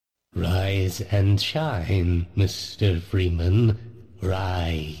Rise and shine, Mr. Freeman.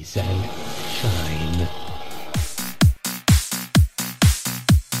 Rise and shine.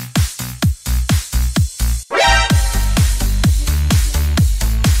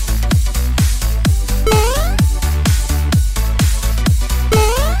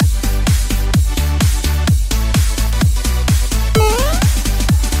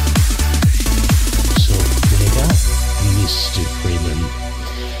 So wake up, Mr. Freeman.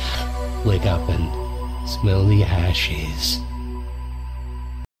 Wake up and smell the ashes.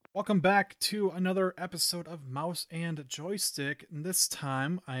 Welcome back to another episode of Mouse and Joystick. And this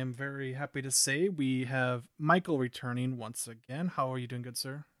time, I am very happy to say we have Michael returning once again. How are you doing, good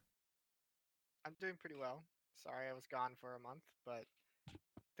sir? I'm doing pretty well. Sorry I was gone for a month, but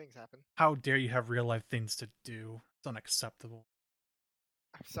things happen. How dare you have real life things to do? It's unacceptable.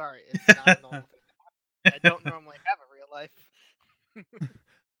 I'm sorry, it's not a normal thing. I don't normally have a real life.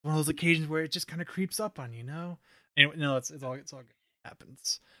 One of those occasions where it just kind of creeps up on you, know? Anyway, no, it's all good. It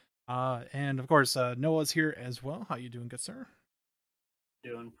happens. And of course, Noah's here as well. How you doing, good sir?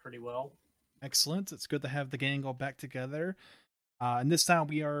 Doing pretty well. Excellent. It's good to have the gang all back together. And this time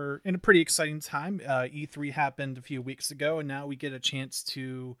we are in a pretty exciting time. E3 happened a few weeks ago, and now we get a chance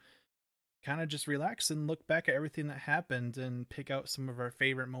to kind of just relax and look back at everything that happened and pick out some of our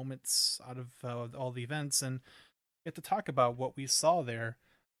favorite moments out of all the events and get to talk about what we saw there.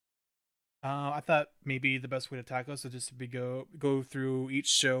 I thought maybe the best way to tackle this would just be go through each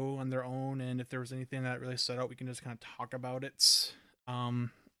show on their own, and if there was anything that really stood out, we can just kind of talk about it.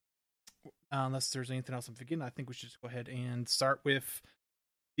 Unless there's anything else I'm forgetting, I think we should just go ahead and start with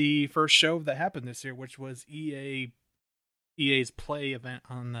the first show that happened this year, which was EA's Play event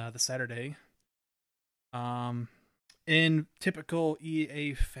on the Saturday. In typical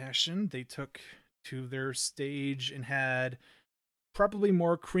EA fashion, they took to their stage and had probably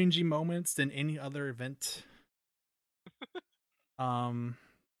more cringy moments than any other event. In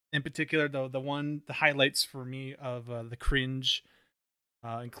particular, though, the highlights for me of the cringe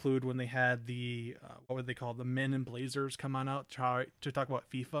include when they had the what would they call the Men in Blazers come on out to talk about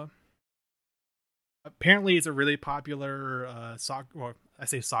FIFA. Apparently, it's a really popular soccer. Well, I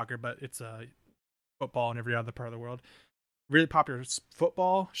say soccer, but it's football in every other part of the world. Really popular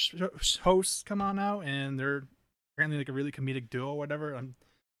football hosts come on out, and they're apparently like a really comedic duo or whatever. I'm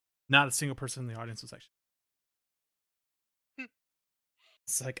not a single person in the audience was actually.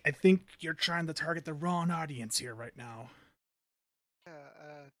 It's like, I think you're trying to target the wrong audience here right now.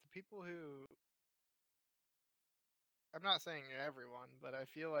 The people who... I'm not saying everyone, but I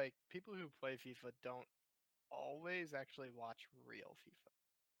feel like people who play FIFA don't always actually watch real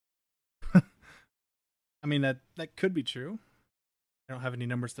FIFA. I mean, that could be true. I don't have any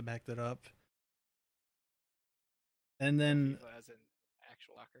numbers to back that up. And then FIFA as in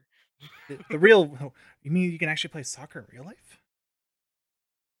actual soccer. the real... You mean you can actually play soccer in real life?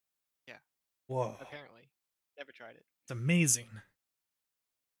 Yeah. Whoa. Apparently. Never tried it. It's amazing.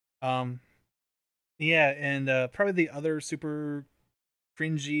 Yeah, and probably the other super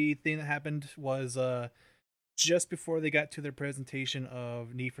cringy thing that happened was just before they got to their presentation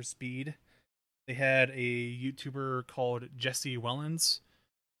of Need for Speed, they had a YouTuber called Jesse Wellens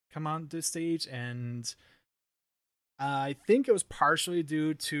come on the stage, and I think it was partially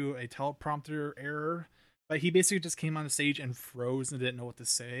due to a teleprompter error, but he basically just came on the stage and froze and didn't know what to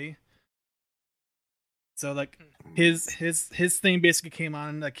say. So like his thing basically came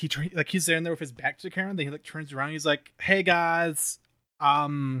on, like he's sitting there with his back to the camera, and then he like turns around, and he's like, "Hey guys,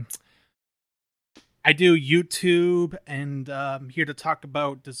 I do YouTube, and I'm here to talk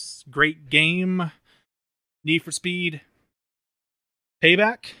about this great game, Need for Speed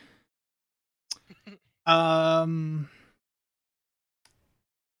Payback." And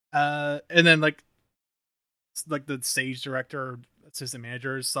then like the stage director or assistant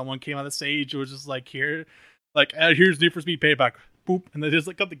manager, someone came on the stage, was just like, here's Need for Speed Payback, boop, and they just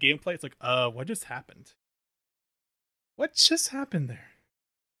like got the gameplay. It's like, what just happened? What just happened there?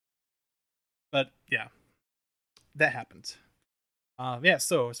 But yeah, that happened. Yeah,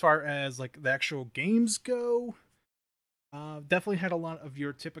 so as far as like the actual games go, definitely had a lot of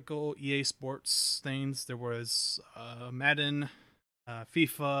your typical EA Sports things. There was Madden,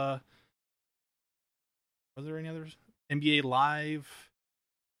 FIFA. Was there any others? NBA Live.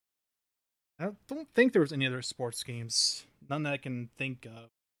 I don't think there was any other sports games. None that I can think of.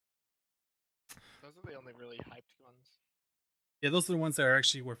 Those are the only really hyped ones. Yeah, those are the ones that are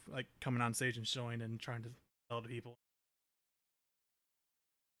actually were like coming on stage and showing and trying to tell to people.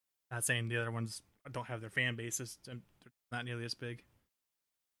 Not saying the other ones don't have their fan bases, and they're not nearly as big.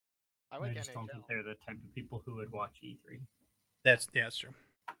 I I like just don't NHL. think they're the type of people who would watch E3. That's true.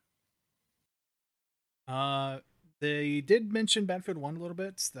 They did mention Battlefield 1 a little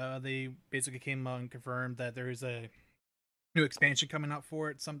bit. They basically came out and confirmed that there is a new expansion coming out for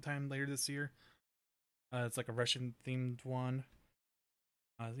it sometime later this year. It's like a Russian themed one.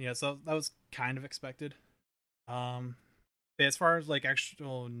 Yeah, so that was kind of expected. But as far as like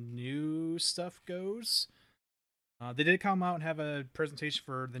actual new stuff goes, they did come out and have a presentation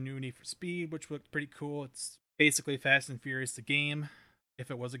for the new Need for Speed, which looked pretty cool. It's basically Fast and Furious the game, if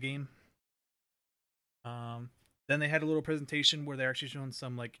it was a game. Then they had a little presentation where they're actually showing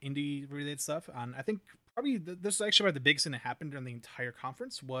some like indie related stuff. And I think probably this is actually about the biggest thing that happened during the entire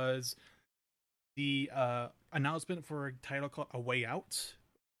conference was the announcement for a title called A Way Out,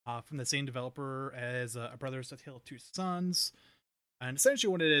 from the same developer as A Brothers: A Tale of Two Sons. And essentially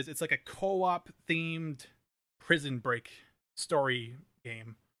what it is, it's like a co-op themed prison break story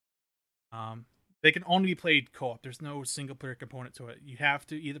game. They can only be played co-op. There's no single player component to it. You have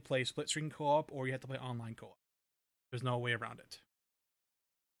to either play split screen co-op or you have to play online co-op. There's no way around it.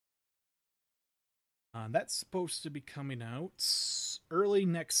 That's supposed to be coming out early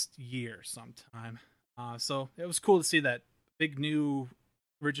next year sometime. So it was cool to see that big new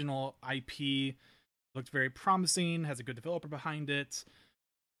original IP. Looked very promising, has a good developer behind it.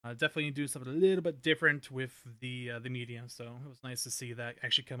 Definitely do something a little bit different with the medium, so it was nice to see that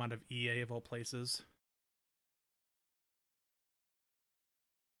actually come out of EA of all places.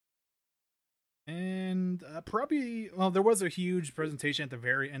 And probably, well, there was a huge presentation at the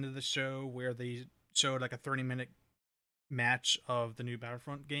very end of the show where they showed like a 30-minute match of the new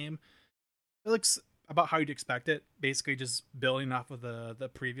Battlefront game. It looks about how you'd expect it, basically just building off of the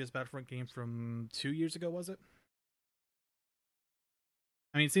previous Battlefront game from 2 years ago, was it?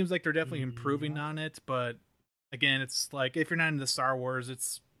 I mean, it seems like they're definitely improving on it, but again, it's like if you're not into Star Wars,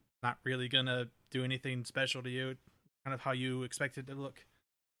 it's not really gonna do anything special to you. Kind of how you expect it to look.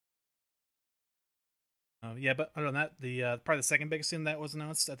 Yeah, but other than that, the probably the second biggest thing that was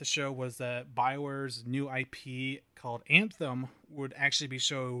announced at the show was that BioWare's new IP called Anthem would actually be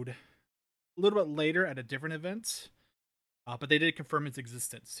showed a little bit later at a different event, but they did confirm its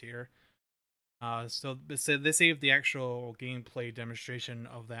existence here. So they saved the actual gameplay demonstration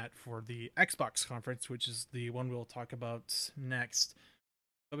of that for the Xbox conference, which is the one we'll talk about next.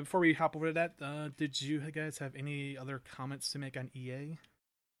 But before we hop over to that, did you guys have any other comments to make on EA?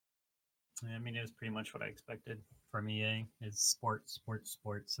 I mean, it was pretty much what I expected from EA. It's sports,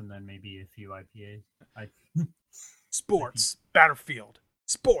 and then maybe a few IPAs. Sports, Battlefield,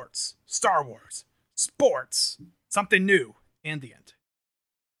 sports, Star Wars, sports, something new, and the end.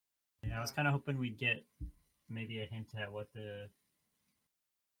 Yeah, I was kind of hoping we'd get maybe a hint at what the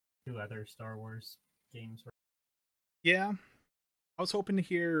two other Star Wars games were. Yeah, I was hoping to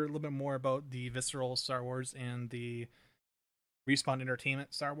hear a little bit more about the Visceral Star Wars and the Respawn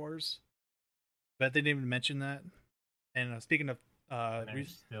Entertainment Star Wars, but they didn't even mention that. And speaking of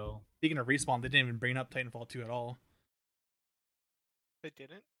Respawn, they didn't even bring up Titanfall 2 at all. They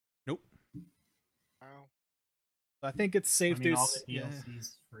didn't? Nope. Wow. I think it's safe to all the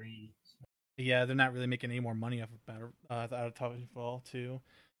DLC's free. So. Yeah, they're not really making any more money off of out of Titanfall 2.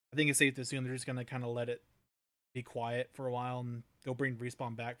 I think it's safe to assume they're just gonna kind of let it be quiet for a while, and they'll bring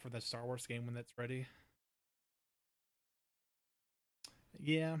Respawn back for the Star Wars game when that's ready.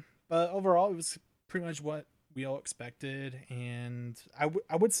 Yeah, but overall, it was pretty much what we all expected, and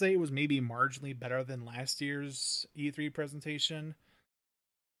I would say it was maybe marginally better than last year's E3 presentation,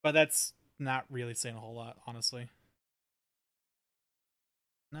 but that's not really saying a whole lot, honestly.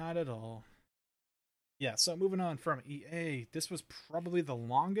 Not at all. Yeah, so moving on from EA, this was probably the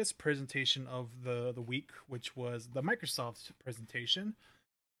longest presentation of the week, which was the Microsoft presentation.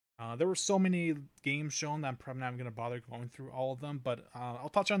 There were so many games shown that I'm probably not going to bother going through all of them, but I'll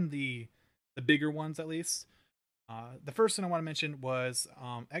touch on the bigger ones at least. The first thing I want to mention was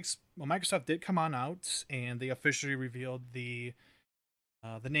Microsoft did come on out and they officially revealed the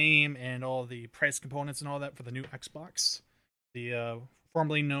name and all the price components and all that for the new Xbox. The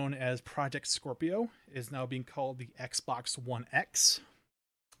formerly known as Project Scorpio is now being called the Xbox One X.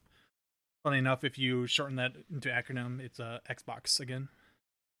 Funny enough, if you shorten that into acronym, it's Xbox again.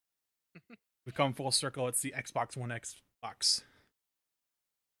 We've come full circle. It's the Xbox One Xbox.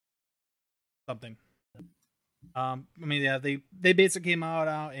 Something. I mean, yeah, they basically came out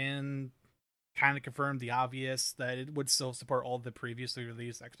and kind of confirmed the obvious that it would still support all the previously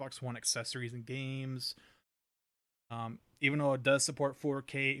released Xbox One accessories and games. Even though it does support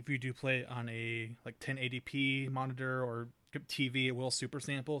 4K, if you do play on a like 1080p monitor or TV, it will super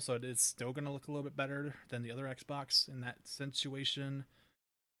sample, so it is still going to look a little bit better than the other Xbox in that situation.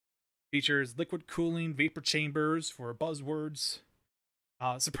 Features liquid cooling, vapor chambers for buzzwords.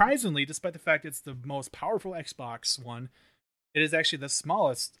 Surprisingly, despite the fact it's the most powerful Xbox One, it is actually the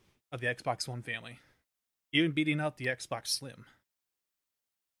smallest of the Xbox One family, even beating out the Xbox Slim.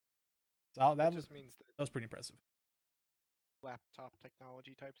 So That just means that that was pretty impressive. laptop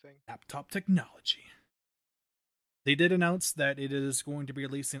technology type thing. Laptop technology. They did announce that it is going to be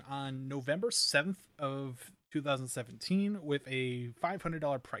releasing on November 7th of 2017 with a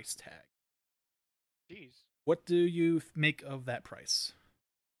 $500 price tag. Jeez. What do you make of that price?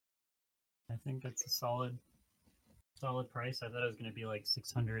 I think that's a solid price. I thought it was going to be like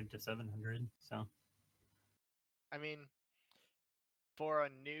 600 to 700. So I mean, for a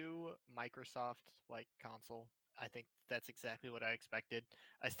new Microsoft like console, I think that's exactly what I expected.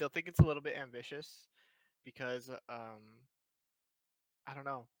 I still think it's a little bit ambitious because I don't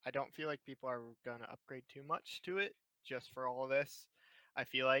know. I don't feel like people are gonna upgrade too much to it just for all of this. I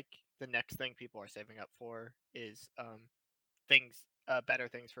feel like the next thing people are saving up for is things, better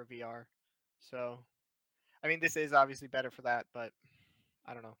things for VR. So, I mean, this is obviously better for that, but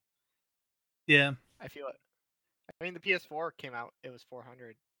I don't know. Yeah, I feel it. I mean, the PS4 came out; it was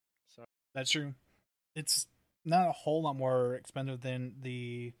 400. So that's true. It's not a whole lot more expensive than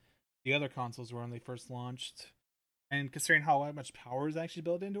the other consoles were when they first launched. And considering how much power is actually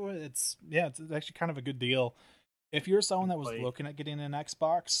built into it, it's actually kind of a good deal. If you're someone that was Like- looking at getting an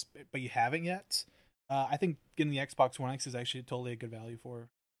Xbox but you haven't yet, I think getting the Xbox One X is actually totally a good value for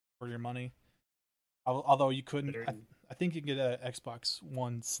your money. Although you couldn't, I think you can get an Xbox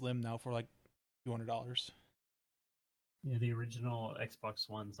One Slim now for like $200. yeah, the original Xbox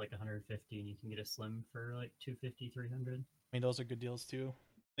One's like 150, and you can get a Slim for like 250, 300. I mean, those are good deals too.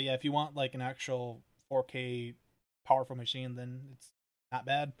 But yeah, if you want like an actual 4K powerful machine, then it's not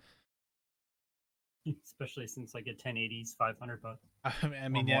bad. Especially since like a 1080's $500. I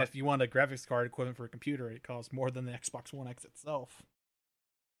mean, yeah, more. if you want a graphics card equivalent for a computer, it costs more than the Xbox One X itself.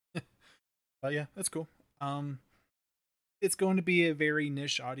 But yeah, that's cool. It's going to be a very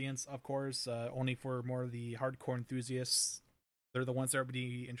niche audience, of course, only for more of the hardcore enthusiasts. They're the ones that would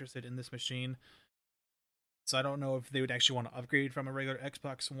be interested in this machine. So I don't know if they would actually want to upgrade from a regular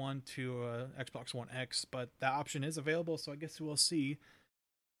Xbox One to a Xbox One X, but that option is available, so I guess we'll see.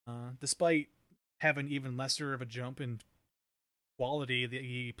 Despite having even lesser of a jump in quality,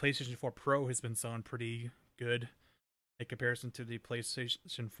 the PlayStation 4 Pro has been selling pretty good in comparison to the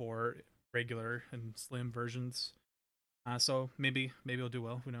PlayStation 4 regular and slim versions. So maybe it'll do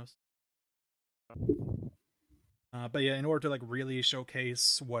well. Who knows? But yeah, in order to like really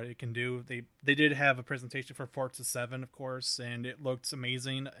showcase what it can do, they did have a presentation for Forza 7, of course, and it looked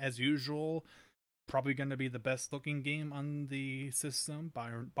amazing as usual. Probably going to be the best looking game on the system,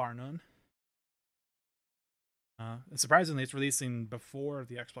 bar none. And surprisingly, it's releasing before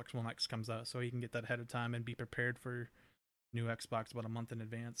the Xbox One X comes out, so you can get that ahead of time and be prepared for new Xbox about a month in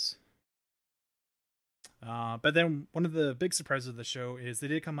advance. But then one of the big surprises of the show is they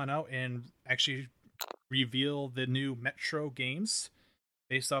did come on out and actually reveal the new Metro games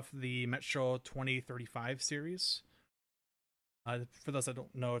based off the Metro 2035 series. For those that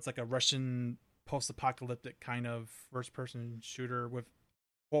don't know, it's like a Russian post-apocalyptic kind of first-person shooter with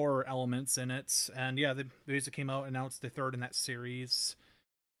horror elements in it. And yeah, they basically came out and announced the third in that series.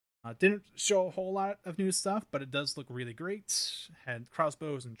 Didn't show a whole lot of new stuff, but it does look really great. Had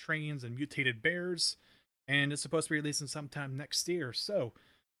crossbows and trains and mutated bears, and it's supposed to be releasing sometime next year. So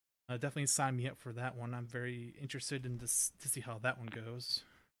definitely sign me up for that one. I'm very interested in this to see how that one goes.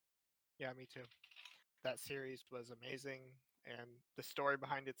 yeah, me too. That series was amazing, and the story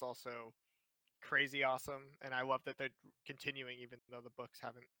behind it's also crazy awesome. And I love that they're continuing, even though the books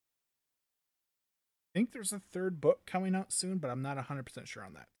haven't. I think there's a third book coming out soon, but I'm not 100% sure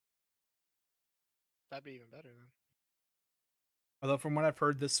on that. That'd be even better then. Although from what I've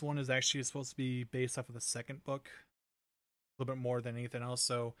heard, this one is actually supposed to be based off of the second book, a little bit more than anything else.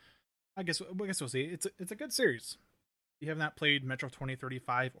 So I guess we'll see. It's a good series. If you have not played Metro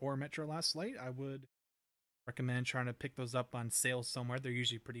 2035 or Metro Last Light, I would recommend trying to pick those up on sale somewhere. They're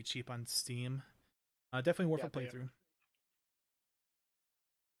usually pretty cheap on Steam. Definitely worth a playthrough.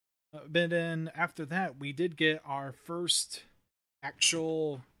 But then after that, we did get our first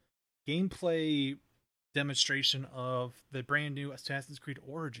actual gameplay demonstration of the brand new Assassin's Creed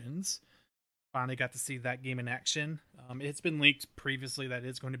Origins. Finally got to see that game in action. It's been leaked previously that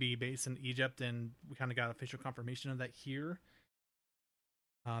it's going to be based in Egypt, and we kind of got official confirmation of that here.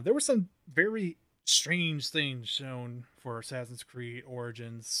 There were some very strange things shown for Assassin's Creed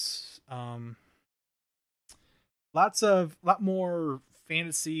Origins. Lot more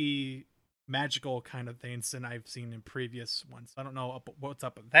fantasy, magical kind of things than I've seen in previous ones. I don't know what's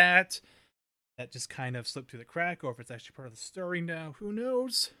up with that. that just kind of slipped through the crack, or if it's actually part of the story now, who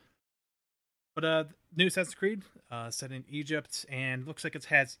knows? But new Assassin's Creed, set in Egypt, and looks like it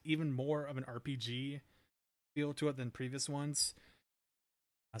has even more of an RPG feel to it than previous ones.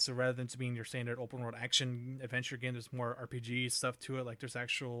 So rather than to being your standard open world action adventure game, there's more RPG stuff to it. Like there's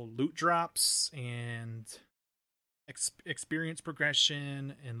actual loot drops and experience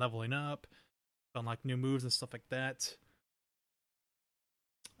progression and leveling up, unlock new moves and stuff like that.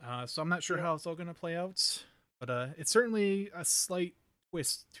 So I'm not sure how it's all going to play out, but it's certainly a slight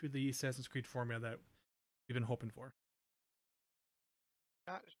twist to the Assassin's Creed formula that we've been hoping for.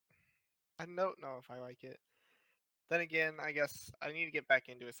 I don't know if I like it. Then again, I guess I need to get back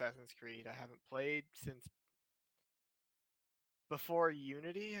into Assassin's Creed. I haven't played since before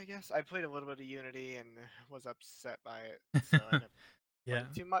Unity, I guess. I played a little bit of Unity and was upset by it, so I didn't Yeah.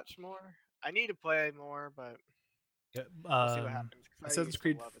 play too much more. I need to play more, but Yeah, we'll see what happens. 'Cause I Assassin's used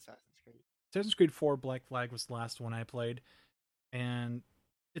Creed- to love Assassin's Creed. Assassin's Creed 4 Black Flag was the last one I played, and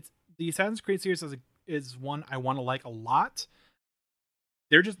it's the Assassin's Creed series is one I want to like a lot.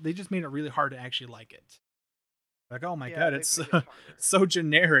 They just made it really hard to actually like it. Like, oh my Yeah, god, they've it's made so, it harder. so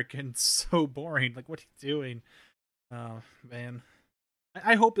generic and so boring. Like, what are you doing? Oh man,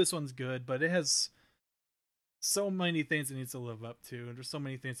 I hope this one's good, but it has so many things it needs to live up to, and there's so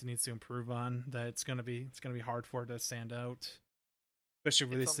many things it needs to improve on that it's gonna be hard for it to stand out, especially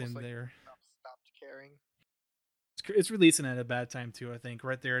It's releasing almost like there. stopped caring. It's releasing at a bad time too. I think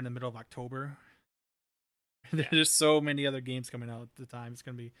right there in the middle of October. There's just so many other games coming out at the time. It's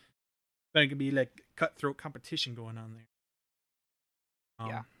gonna be like cutthroat competition going on there.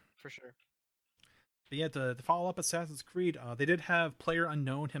 Yeah, for sure. But yeah, to follow up Assassin's Creed, they did have Player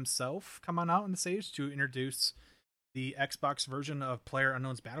Unknown himself come on out on the stage to introduce the Xbox version of Player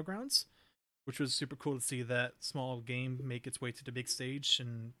Unknown's Battlegrounds, which was super cool to see that small game make its way to the big stage,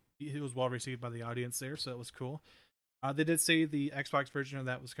 and it was well received by the audience there, so it was cool. They did say the Xbox version of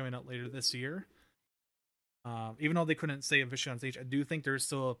that was coming out later this year. Even though they couldn't say officially on stage, I do think there's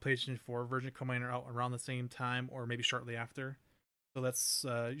still a PlayStation 4 version coming out around the same time or maybe shortly after. So that's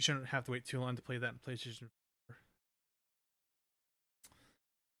you shouldn't have to wait too long to play that in PlayStation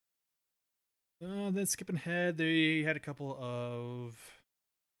 4. Then skipping ahead, they had a couple of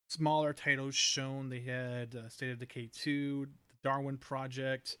smaller titles shown. They had State of Decay 2, the Darwin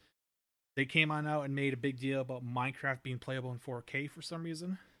Project. They came on out and made a big deal about Minecraft being playable in 4K for some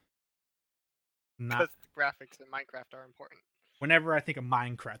reason. Because the graphics in Minecraft are important. Whenever I think of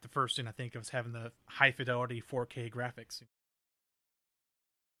Minecraft, the first thing I think of is having the high fidelity 4K graphics.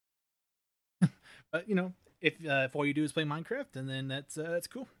 But if all you do is play Minecraft, and then that's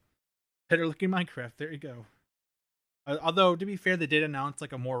cool. Better looking Minecraft. There you go. Although to be fair, they did announce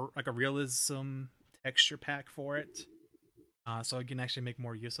like a realism texture pack for it, so you can actually make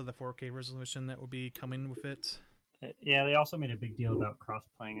more use of the 4K resolution that will be coming with it. Yeah, they also made a big deal about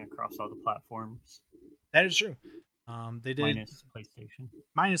cross-playing across all the platforms. That is true. They did Minus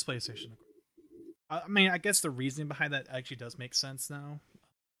PlayStation. I mean, I guess the reasoning behind that actually does make sense now.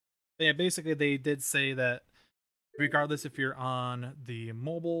 But yeah, basically they did say that regardless if you're on the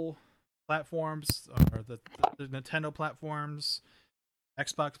mobile platforms or the Nintendo platforms,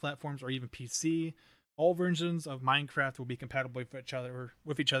 Xbox platforms, or even PC, all versions of Minecraft will be compatible with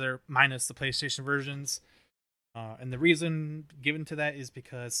each other minus the PlayStation versions. And the reason given to that is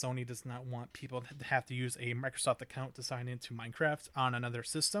because Sony does not want people to have to use a Microsoft account to sign into Minecraft on another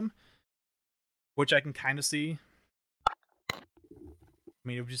system, which I can kind of see. I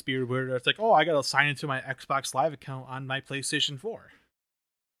mean, it would just be weird. It's like, oh, I gotta sign into my Xbox Live account on my PlayStation 4.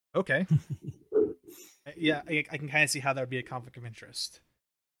 Okay. Yeah, I can kind of see how that would be a conflict of interest.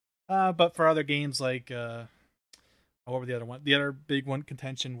 But for other games like, what were the other one? The other big one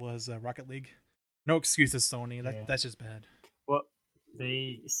contention was Rocket League. No excuses, Sony. That's just bad. Well,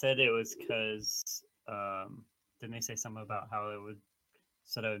 they said it was because didn't they say something about how it would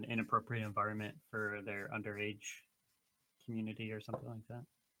set an inappropriate environment for their underage community or something like that?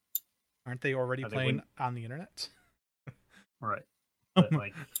 Aren't they already playing on the internet? Right. But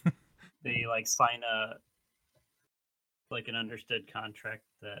they sign an understood contract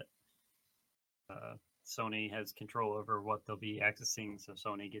that Sony has control over what they'll be accessing, so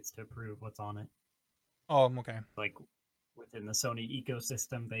Sony gets to approve what's on it. Oh, okay. Within the Sony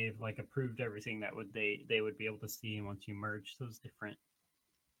ecosystem, they've approved everything that they would be able to see, and once you merge those different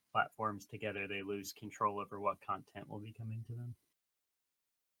platforms together, they lose control over what content will be coming to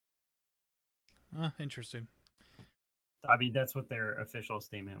them. Interesting. I mean, that's what their official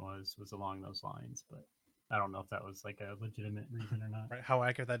statement was along those lines, but I don't know if that was a legitimate reason or not. Right, how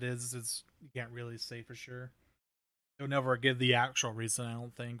accurate that is you can't really say for sure. They'll never give the actual reason, I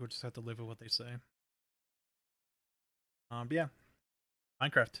don't think. We'll just have to live with what they say. But yeah,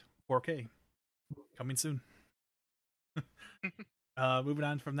 Minecraft 4K coming soon. Moving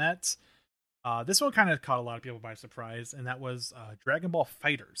on from that, this one kind of caught a lot of people by surprise, and that was Dragon Ball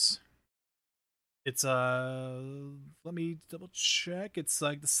FighterZ. It's let me double check. It's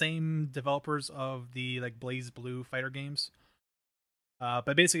like the same developers of the like Blaze Blue fighter games.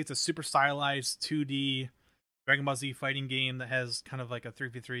 But basically it's a super stylized 2D Dragon Ball Z fighting game that has kind of like a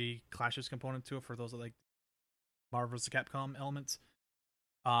 3v3 clashes component to it for those that like Marvel vs. Capcom elements.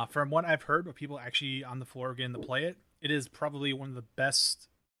 From what I've heard of people actually on the floor getting to play it, it is probably one of the best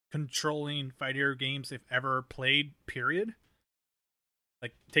controlling fighter games they've ever played, period.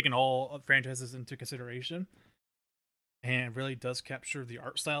 Like, taking all franchises into consideration. And really does capture the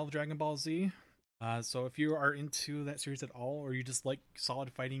art style of Dragon Ball Z. So if you are into that series at all, or you just like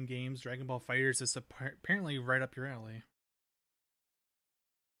solid fighting games, Dragon Ball FighterZ is apparently right up your alley.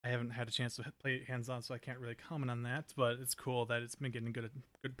 I haven't had a chance to play it hands-on, so I can't really comment on that, but it's cool that it's been getting good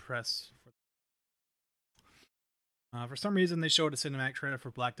press. For some reason, they showed a cinematic trailer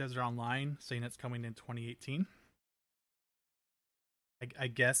for Black Desert Online, saying it's coming in 2018. I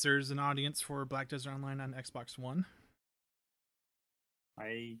guess there's an audience for Black Desert Online on Xbox One.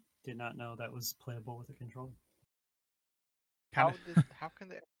 I did not know that was playable with a controller. How can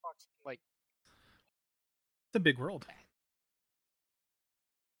the Xbox like? It's a big world.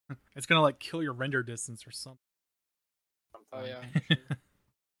 It's gonna like kill your render distance or something. Oh yeah. For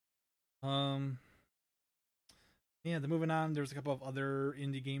sure. Yeah. Then moving on, there's a couple of other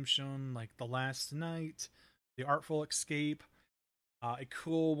indie games shown, like The Last Night, The Artful Escape, a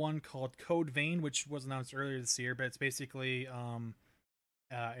cool one called Code Vein, which was announced earlier this year, but it's basically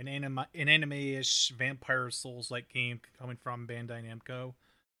an anime-ish vampire Souls-like game coming from Bandai Namco.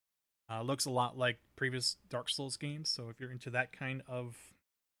 Looks a lot like previous Dark Souls games, so if you're into that kind of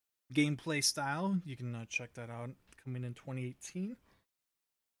gameplay style, you can check that out, coming in 2018.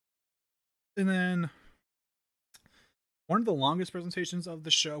 And then one of the longest presentations of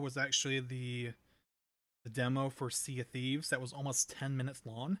the show was actually the demo for Sea of Thieves that was almost 10 minutes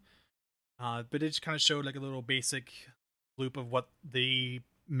long. But it just kind of showed like a little basic loop of what the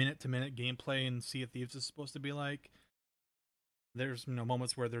minute-to-minute gameplay in Sea of Thieves is supposed to be like. There's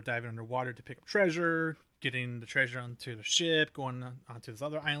moments where they're diving underwater to pick up treasure, getting the treasure onto the ship, going onto this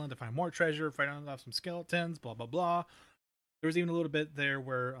other island to find more treasure, fighting off some skeletons, blah blah blah. There was even a little bit there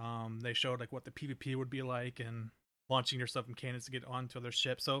where they showed like what the PvP would be like and launching your stuff in cannons to get onto other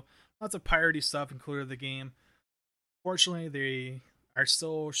ships. So lots of piratey stuff included in the game. Fortunately, they are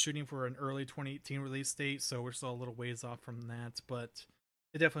still shooting for an early 2018 release date, so we're still a little ways off from that, but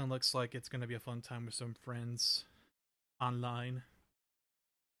it definitely looks like it's going to be a fun time with some friends online.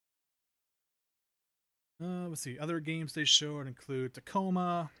 Let's see. Other games they showed include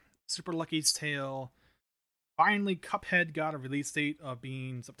Tacoma, Super Lucky's Tale. Finally, Cuphead got a release date of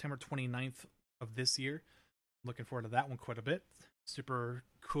being September 29th of this year. Looking forward to that one quite a bit. Super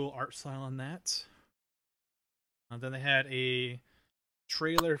cool art style on that. Then they had a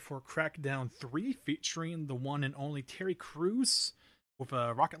trailer for Crackdown 3 featuring the one and only Terry Crews with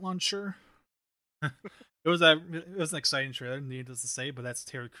a rocket launcher. It was an exciting trailer, needless to say, but that's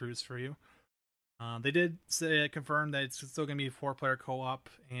Terry Crews for you. They did confirm that it's still going to be 4-player co-op,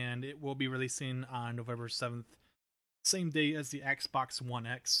 and it will be releasing on November 7th, same day as the Xbox One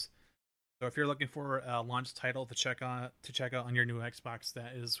X. So if you're looking for a launch title to check out on your new Xbox,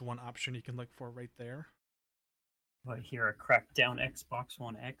 that is one option you can look for right there. I hear a Crackdown Xbox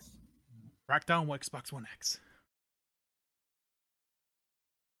One X. Crackdown Xbox One X.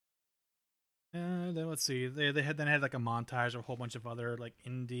 And then let's see, they had like a montage of a whole bunch of other like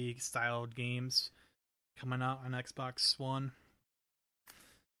indie styled games coming out on Xbox One.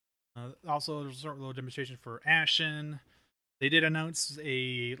 Also, there's a little demonstration for Ashen. They did announce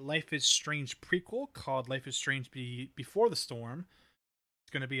a Life is Strange prequel called Life is Strange Before the Storm.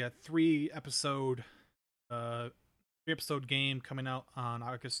 It's going to be a 3-episode game coming out on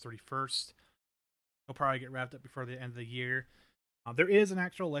August 31st. It'll probably get wrapped up before the end of the year. There is an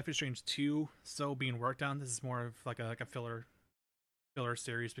actual Life is Strange 2 still being worked on. This is more of like a filler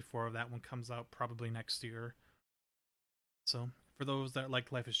series before that one comes out, probably next year. So for those that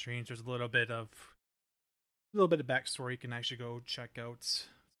like Life is Strange, there's a little bit of backstory you can actually go check out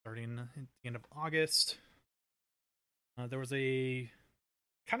starting at the end of August. There was a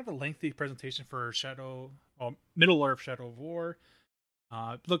kind of a lengthy presentation for Middle-earth Shadow of War.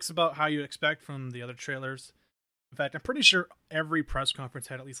 It looks about how you expect from the other trailers. In fact, I'm pretty sure every press conference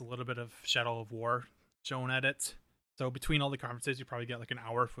had at least a little bit of Shadow of War shown at it. So between all the conferences, you probably get like an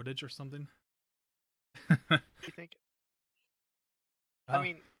hour of footage or something. Do you think I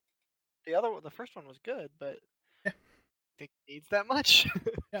mean, the first one was good, but Yeah. I think it needs that much.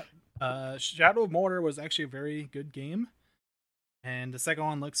 yeah. Shadow of Mordor was actually a very good game. And the second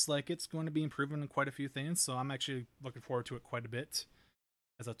one looks like it's going to be improving in quite a few things, so I'm actually looking forward to it quite a bit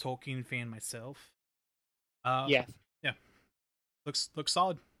as a Tolkien fan myself. Yes. Yeah, looks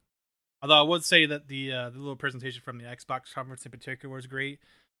solid. Although I would say that the little presentation from the Xbox conference in particular was great.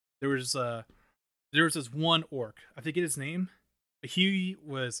 There was this one orc, I forget his name, but he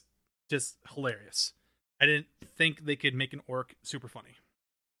was just hilarious. I didn't think they could make an orc super funny,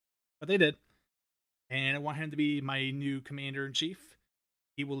 but they did. And I want him to be my new commander in chief.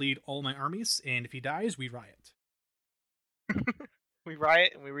 He will lead all my armies, and if he dies, we riot. We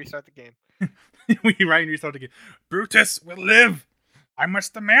riot and we restart the game. We riot and restart the game. Brutus will live. I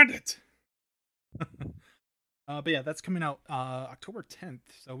must demand it. But yeah, that's coming out October 10th,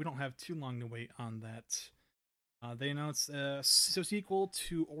 so we don't have too long to wait on that. They announced a sequel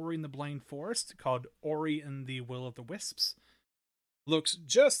to Ori and the Blind Forest called Ori and the Will of the Wisps. Looks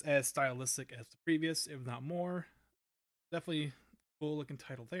just as stylistic as the previous, if not more. Definitely cool looking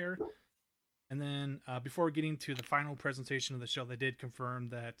title there. And then before getting to the final presentation of the show, they did confirm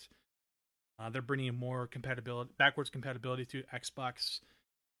that they're bringing more backwards compatibility to Xbox,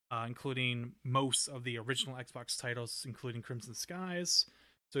 including most of the original Xbox titles, including Crimson Skies.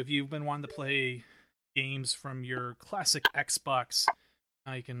 So if you've been wanting to play games from your classic Xbox,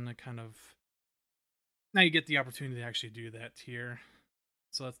 now you can now you get the opportunity to actually do that here.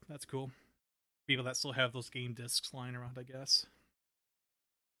 So that's cool. People that still have those game discs lying around, I guess.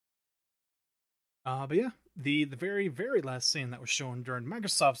 But yeah, the very, very last thing that was shown during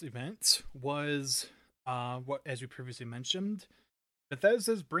Microsoft's event was what, as we previously mentioned,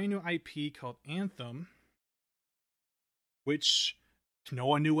 Bethesda's brand new IP called Anthem, which no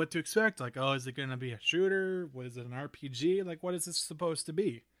one knew what to expect. Like, oh, is it going to be a shooter? Was it an RPG? Like, what is this supposed to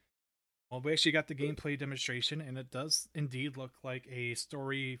be? Well, we actually got the gameplay demonstration, and it does indeed look like a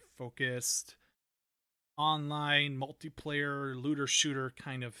story-focused, online, multiplayer, looter-shooter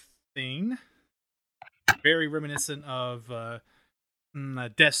kind of thing. Very reminiscent of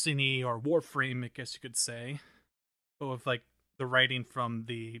Destiny or Warframe, I guess you could say. But with, like, the writing from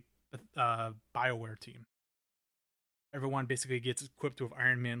the BioWare team. Everyone basically gets equipped with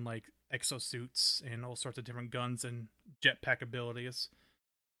Iron Man like exosuits and all sorts of different guns and jetpack abilities.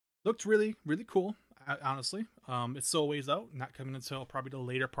 Looked really, really cool, honestly. It's still a ways out, not coming until probably the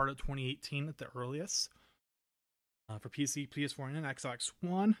later part of 2018 at the earliest. For PC, PS4, and Xbox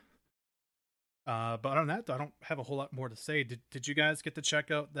One. But other than that, I don't have a whole lot more to say. Did you guys get to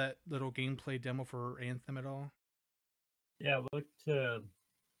check out that little gameplay demo for Anthem at all? Yeah, it looked.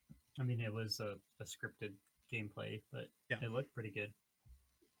 I mean, it was a scripted gameplay, but yeah, it looked pretty good.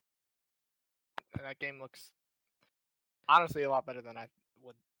 That game looks honestly a lot better than I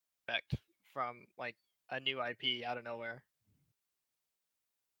would expect from like a new IP out of nowhere.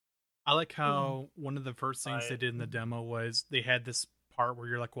 I like how one of the first things they did in the demo was they had this part where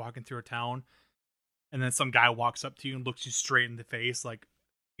you're like walking through a town, and then some guy walks up to you and looks you straight in the face, like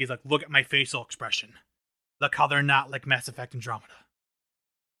he's like, "Look at my facial expression. Look how they're not like Mass Effect Andromeda."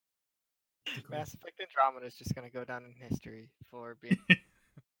 Mass Effect Andromeda is just gonna go down in history for being.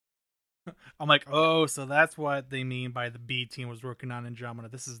 I'm like, oh, so that's what they mean by the B team was working on Andromeda.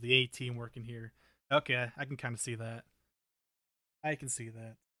 This is the A team working here. Okay, I can kind of see that. I can see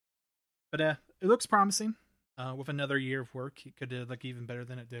that. But it looks promising. With another year of work, it could look even better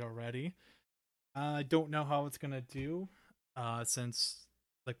than it did already. I don't know how it's gonna do, since,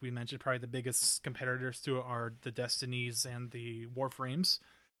 like we mentioned, probably the biggest competitors to it are the Destinies and the Warframes.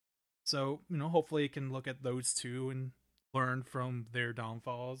 So, hopefully it can look at those two and learn from their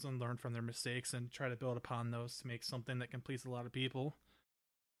downfalls and learn from their mistakes and try to build upon those to make something that can please a lot of people.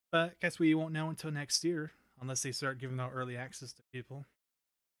 But I guess we won't know until next year, unless they start giving out early access to people.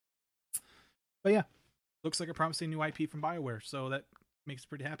 But yeah, looks like a promising new IP from BioWare, so that makes me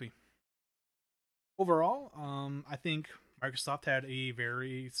pretty happy. Overall, I think Microsoft had a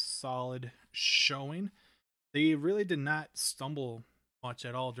very solid showing. They really did not stumble much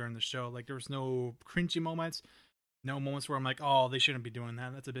at all during the show. Like, there was no cringy moments, no moments where I'm like, oh, they shouldn't be doing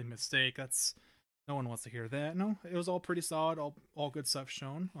that. That's a big mistake. No one wants to hear that. No, it was all pretty solid, all good stuff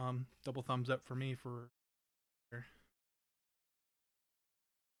shown. Double thumbs up for me for.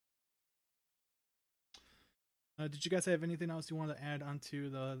 Did you guys have anything else you wanted to add onto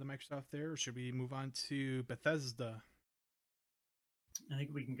the Microsoft there, or should we move on to Bethesda? I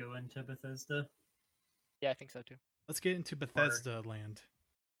think we can go into Bethesda. Yeah, I think so too. Let's get into Bethesda land.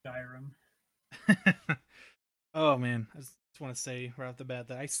 Skyrim. Oh man, I just want to say right off the bat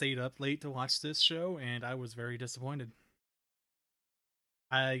that I stayed up late to watch this show, and I was very disappointed.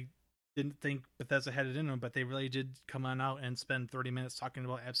 I didn't think Bethesda had it in them, but they really did come on out and spend 30 minutes talking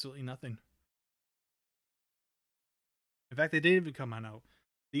about absolutely nothing. In fact, they didn't even come on out.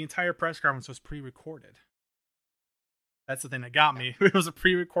 The entire press conference was pre-recorded. That's the thing that got me. It was a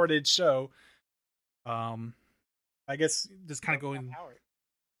pre-recorded show. I guess just kind of going.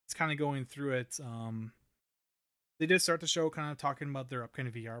 It's kind of going through it. They did start the show kind of talking about their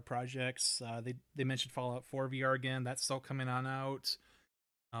upcoming VR projects. They mentioned Fallout 4 VR again. That's still coming on out.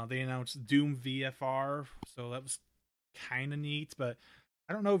 They announced Doom VFR, so that was kind of neat. But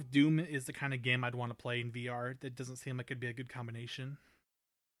I don't know if Doom is the kind of game I'd want to play in VR. That doesn't seem like it'd be a good combination.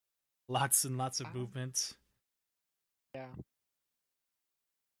 Lots and lots of movement. Yeah.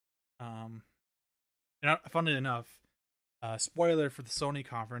 And funnily enough, spoiler for the Sony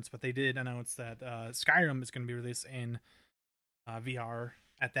conference, but they did announce that Skyrim is going to be released in VR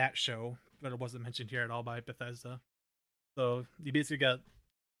at that show, but it wasn't mentioned here at all by Bethesda. So you basically got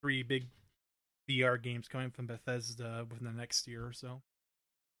 3 big VR games coming from Bethesda within the next year or so.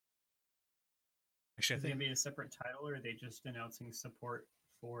 Actually, Is it going to be a separate title, or are they just announcing support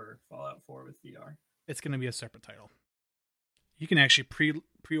for Fallout 4 with VR? It's going to be a separate title. You can actually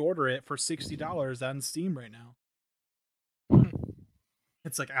pre-order it for $60 on Steam right now.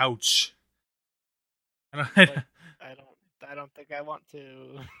 It's like, ouch. I don't think I want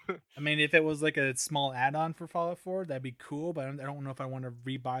to. I mean, if it was like a small add-on for Fallout 4, that'd be cool, but I don't know if I want to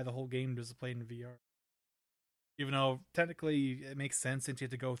rebuy the whole game just to play in VR. Even though technically it makes sense since you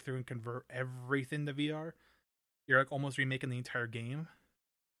have to go through and convert everything to VR. You're like almost remaking the entire game.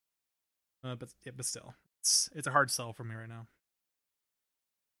 But still, it's a hard sell for me right now.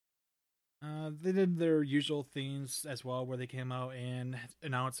 They did their usual things as well, where they came out and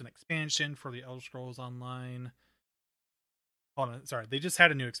announced an expansion for the Elder Scrolls Online. Hold on, sorry, they just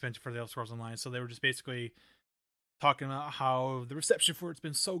had a new expansion for the Elder Scrolls Online, so they were just basically talking about how the reception for it's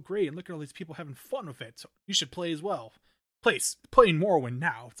been so great, and look at all these people having fun with it. So you should play as well. Playing Morrowind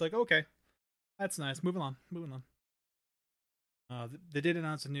now. It's like, okay, that's nice. Moving on. They did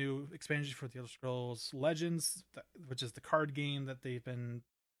announce a new expansion for the Elder Scrolls Legends, which is the card game that they've been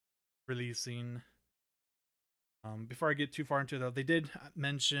releasing. Before I get too far into it, though, they did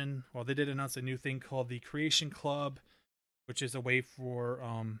announce a new thing called the Creation Club, which is a way for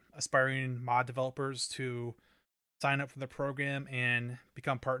aspiring mod developers to sign up for the program and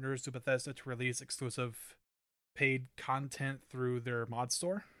become partners to Bethesda to release exclusive paid content through their mod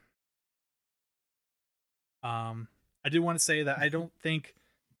store. I do want to say that I don't think...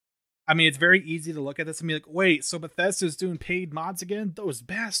 I mean, it's very easy to look at this and be like, wait, so Bethesda's doing paid mods again? Those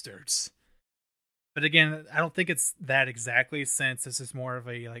bastards. But again, I don't think it's that exactly, since this is more of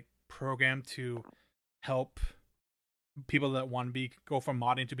a program to help people that want to go from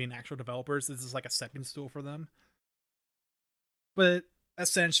modding to being actual developers. This is like a stepping stool for them. But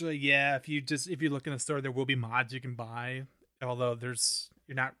essentially, yeah, if you look in the store, there will be mods you can buy. Although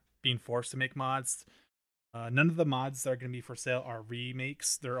you're not being forced to make mods. None of the mods that are going to be for sale are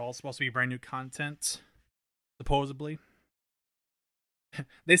remakes. They're all supposed to be brand new content, supposedly.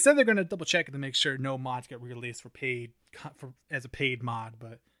 They said they're going to double check it to make sure no mods get released as a paid mod,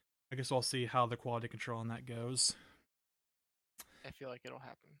 but I guess we'll see how the quality control on that goes. I feel like it'll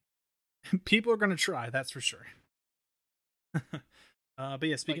happen. People are going to try, that's for sure. But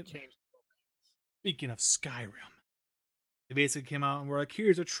yeah, speaking of Skyrim, they basically came out and were like,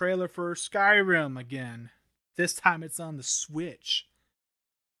 here's a trailer for Skyrim again. This time it's on the Switch.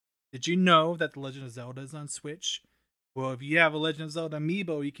 Did you know that The Legend of Zelda is on Switch? Well, if you have a Legend of Zelda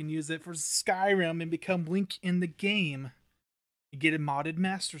amiibo, you can use it for Skyrim and become Link in the game. You get a modded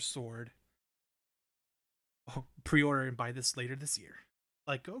Master Sword. Oh, pre-order and buy this later this year.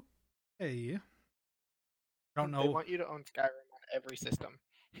 Like, okay. I don't know. They want you to own Skyrim on every system.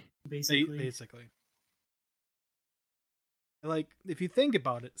 Basically. Like, if you think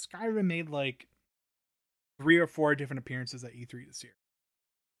about it, Skyrim made 3 or 4 different appearances at E3 this year.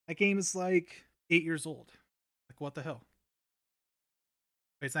 That game is 8 years old. What the hell?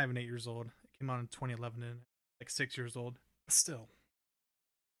 It's not even 8 years old. It came out in 2011 and 6 years old. But still.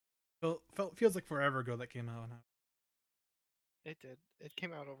 Feels like forever ago that came out. It did. It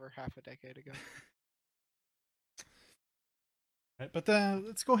came out over half a decade ago. Right, but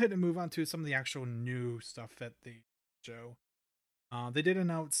let's go ahead and move on to some of the actual new stuff at the show. They did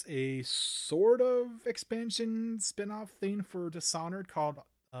announce a sort of expansion spin-off thing for Dishonored called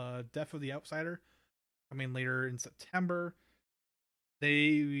Death of the Outsider, coming later in September.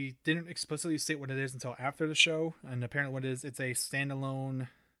 They didn't explicitly state what it is until after the show, and apparently what it is, it's a standalone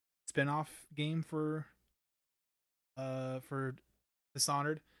spin-off game for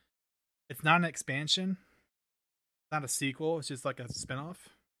Dishonored. It's not an expansion. not a sequel. It's just like a spinoff.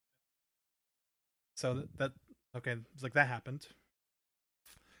 So that okay, it's like that happened.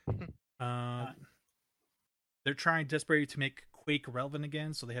 They're trying desperately to make Quake relevant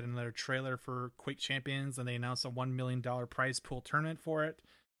again, so they had another trailer for Quake Champions, and they announced a $1 million prize pool tournament for it.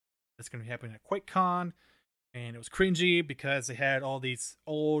 That's going to be happening at QuakeCon, and it was cringy because they had all these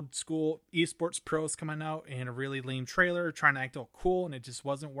old school esports pros coming out in a really lame trailer trying to act all cool, and it just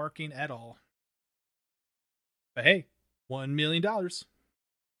wasn't working at all. But hey, $1 million.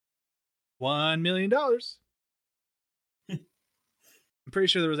 $1 million. I'm pretty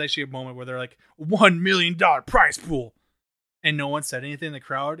sure there was actually a moment where they're like, $1 million prize pool. And no one said anything in the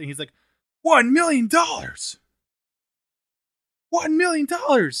crowd. And he's like, $1 million. $1 million.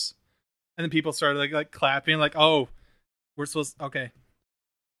 And then people started like clapping, like, oh, we're supposed to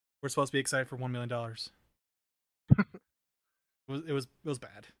be excited for $1 million. It was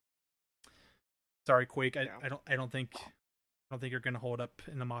bad. Sorry, Quake. I don't think you're gonna hold up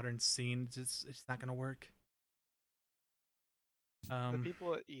in the modern scene. It's not gonna work. The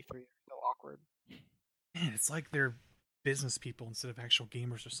people at E3 are so awkward. Man, it's like they're business people instead of actual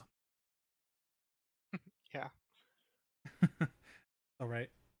gamers or something. Yeah. All right.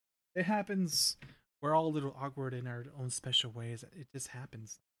 It happens. We're all a little awkward in our own special ways. It just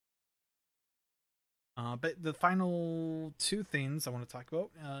happens. But the final two things I want to talk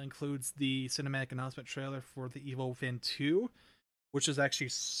about includes the cinematic announcement trailer for The Evil Within 2, which is actually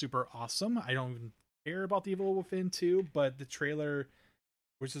super awesome. I don't even care about The Evil Within 2, but the trailer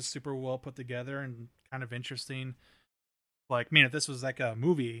was just super well put together and kind of interesting. Like, man, if this was like a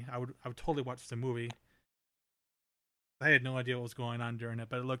movie, I would totally watch the movie. I had no idea what was going on during it,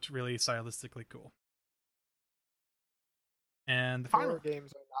 but it looked really stylistically cool. And the final Horror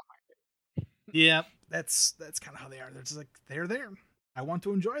games are not my favorite. Yeah, that's kind of how they are. They're just like, they're there. I want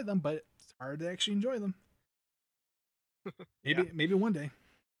to enjoy them, but it's hard to actually enjoy them. Maybe one day.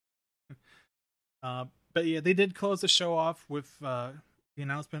 But yeah, they did close the show off with the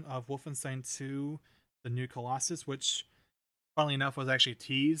announcement of Wolfenstein 2, The New Colossus, which, funnily enough, was actually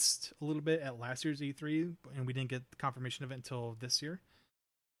teased a little bit at last year's E3, and we didn't get confirmation of it until this year.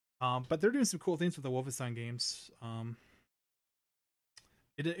 But they're doing some cool things with the Wolfenstein games.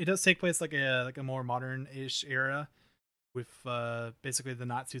 It does take place like a more modern-ish era, with basically the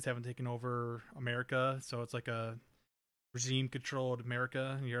Nazis haven't taken over America, so it's like a regime-controlled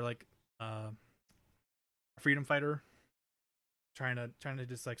America, and you're like a freedom fighter trying to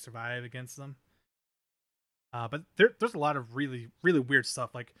just like survive against them. But there's a lot of really, really weird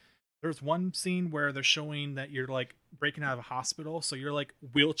stuff. Like, there's one scene where they're showing that you're like breaking out of a hospital, so you're like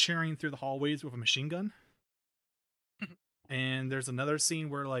wheelchairing through the hallways with a machine gun. And there's another scene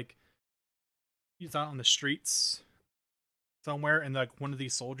where like he's out on the streets somewhere, and like one of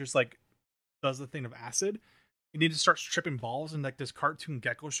these soldiers like does the thing of acid, and he just starts tripping balls, and like this cartoon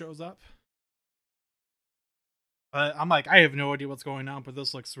gecko shows up. I'm like, I have no idea what's going on, but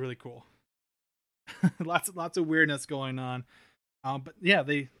this looks really cool. lots of weirdness going on. But yeah,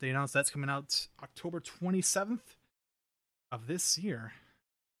 they announced that's coming out October 27th of this year.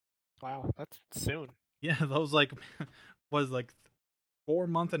 Wow, that's soon. Yeah, those like was like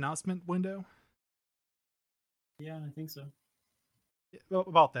 4-month announcement window. Yeah, I think so. Yeah,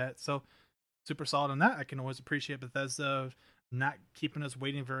 about that. So super solid on that. I can always appreciate Bethesda not keeping us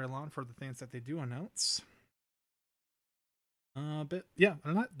waiting very long for the things that they do announce. But yeah,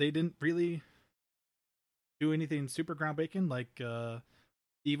 other than that, they didn't really do anything super groundbreaking. Like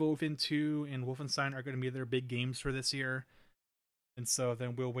Evil Within 2 and Wolfenstein are going to be their big games for this year. And so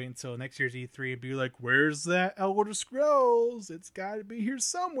then we'll wait until next year's E3 and be like, where's that Elder Scrolls? It's got to be here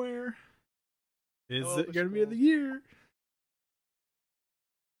somewhere. Is it going to be the year?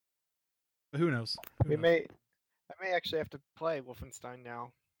 But who knows? I may actually have to play Wolfenstein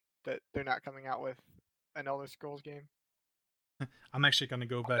now that they're not coming out with an Elder Scrolls game. I'm actually going to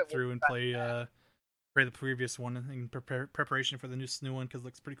go back through and play the previous one in preparation for the new one because it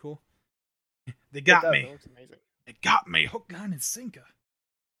looks pretty cool. They got me. It looks amazing. It got me. Hook, line, and sinker.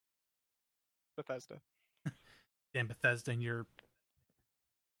 Bethesda. Damn Bethesda and your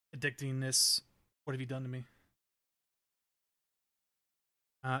addictingness. What have you done to me?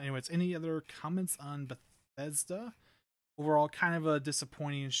 Anyways, any other comments on Bethesda? Overall, kind of a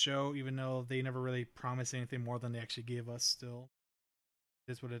disappointing show, even though they never really promised anything more than they actually gave us still.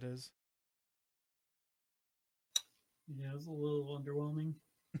 It is what it is. Yeah, it was a little underwhelming.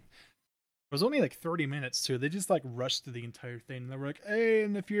 It was only like 30 minutes too. They just like rushed through the entire thing. They were like, "Hey,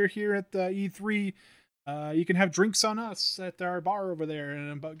 and if you're here at the E3, you can have drinks on us at our bar over there."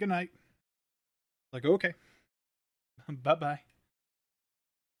 And but good night. Like, okay, bye bye.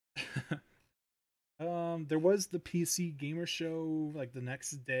 There was the PC Gamer Show like the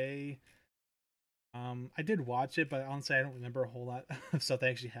next day. I did watch it, but honestly, I don't remember a whole lot of stuff that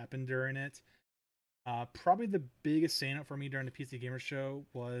actually happened during it. Probably the biggest stand-up for me during the PC Gamer Show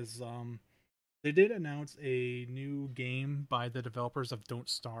was they did announce a new game by the developers of Don't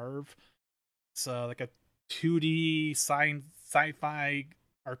Starve. It's like a 2D sci-fi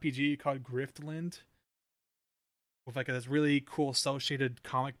RPG called Griftland, with like this really cool cel-shaded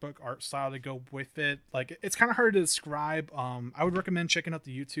comic book art style to go with it. Like, it's kind of hard to describe. I would recommend checking out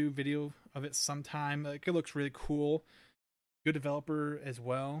the YouTube video of it sometime. Like, it looks really cool. Good developer as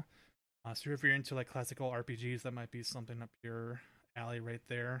well. So if you're into like classical RPGs, that might be something up your alley right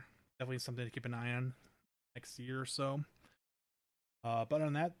there. Definitely something to keep an eye on next year or so. But other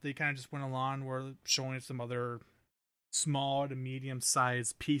than that, they kind of just went along. We're showing some other small to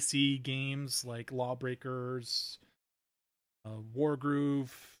medium-sized PC games like Lawbreakers,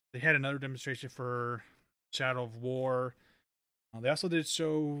 Wargroove. They had another demonstration for Shadow of War. They also did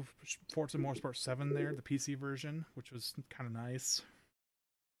show Forza Motorsport 7 there, the PC version, which was kind of nice.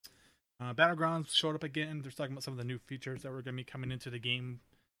 Battlegrounds showed up again. They're talking about some of the new features that were going to be coming into the game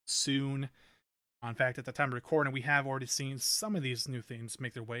soon. In fact, at the time of recording, we have already seen some of these new things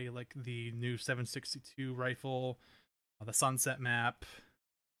make their way, like the new 7.62 rifle, the Sunset map,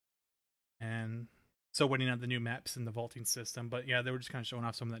 and still waiting on the new maps in the vaulting system. But yeah, they were just kind of showing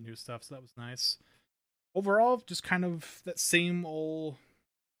off some of that new stuff, so that was nice. Overall, just kind of that same old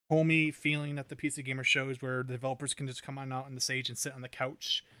homey feeling at the PC Gamer shows where the developers can just come on out on the stage and sit on the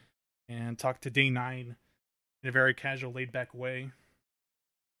couch and talk to Day 9 in a very casual, laid-back way.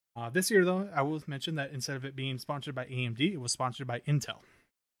 This year, though, I will mention that instead of it being sponsored by AMD, it was sponsored by Intel.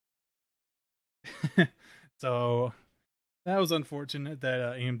 So that was unfortunate that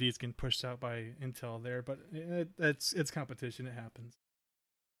AMD is getting pushed out by Intel there, but it's competition. It happens.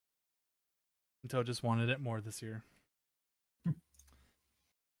 Intel just wanted it more this year.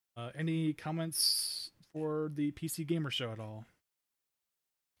 Any comments for the PC Gamer Show at all?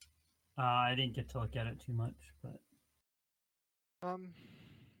 I didn't get to look at it too much, but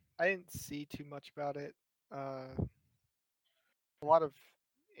I didn't see too much about it. A lot of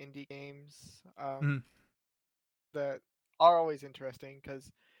indie games that are always interesting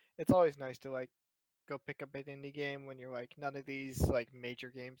because it's always nice to like go pick up an indie game when you're like, none of these like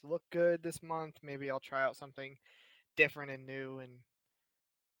major games look good this month. Maybe I'll try out something different and new. And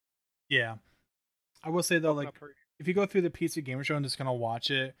yeah, I will say though, like if you go through the PC Gamer Show and just gonna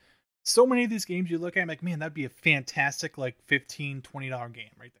watch it, so many of these games you look at, I'm like, man, that'd be a fantastic like $15-$20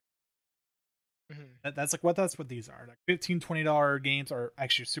 game right there. Mm-hmm. That's what these are. Like $15-$20 games are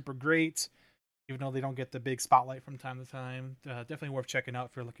actually super great, even though they don't get the big spotlight from time to time. Definitely worth checking out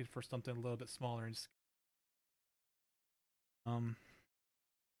if you're looking for something a little bit smaller. And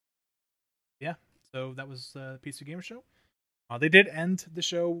yeah, so that was the PC Gamer Show. They did end the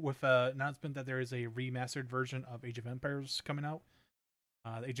show with an announcement that there is a remastered version of Age of Empires coming out,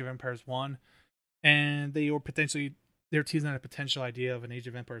 Age of Empires 1, and they're teasing on a potential idea of an Age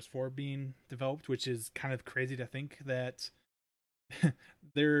of Empires 4 being developed, which is kind of crazy to think that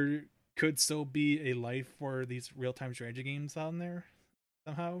there could still be a life for these real-time strategy games on there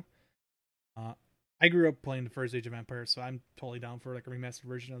somehow. I grew up playing the first Age of Empires, so I'm totally down for like a remastered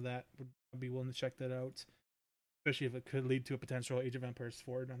version of that. I'd be willing to check that out, especially if it could lead to a potential Age of Empires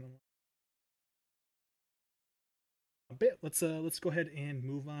 4 down the line. A bit. Let's go ahead and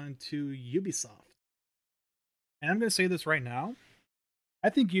move on to Ubisoft. And I'm going to say this right now. I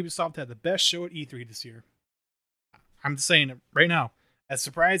think Ubisoft had the best show at E3 this year. I'm just saying it right now. As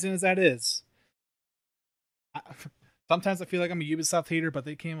surprising as that is, sometimes I feel like I'm a Ubisoft hater, but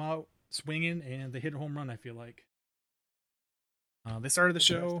they came out swinging and they hit a home run, I feel like. They started the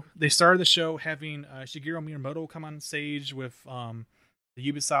show having Shigeru Miyamoto come on stage with the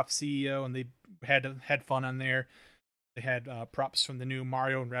Ubisoft CEO, and they had fun on there. They had props from the new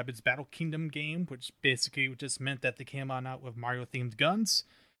Mario and Rabbids Battle Kingdom game, which basically just meant that they came on out with Mario-themed guns,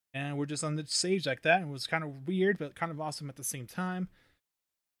 and we're just on the stage like that. And it was kind of weird, but kind of awesome at the same time.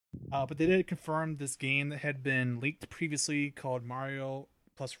 But they did confirm this game that had been leaked previously called Mario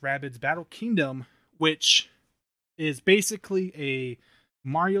plus Rabbids Battle Kingdom, which is basically a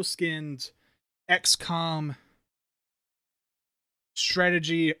Mario-skinned XCOM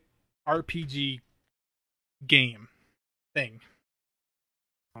strategy RPG game thing.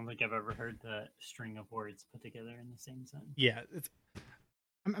 I don't think I've ever heard that string of words put together in the same sentence. Yeah,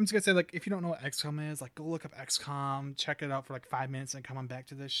 I'm just gonna say, like, if you don't know what XCOM is, like, go look up XCOM, check it out for like 5 minutes, and come on back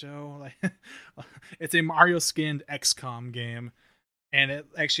to this show. Like, it's a Mario-skinned XCOM game, and it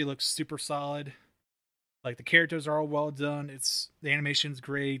actually looks super solid. Like, the characters are all well done. The animation's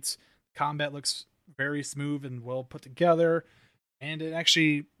great. Combat looks very smooth and well put together, and it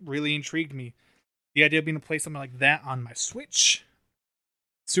actually really intrigued me. The idea of being able to play something like that on my Switch,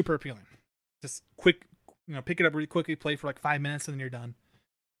 super appealing. Just quick, pick it up really quickly, play for like 5 minutes, and then you're done.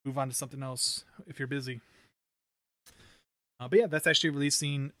 Move on to something else if you're busy. But yeah, that's actually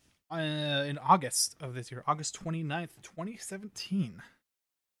releasing in August of this year, August 29th, 2017.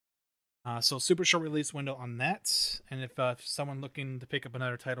 So super short release window on that. And if someone looking to pick up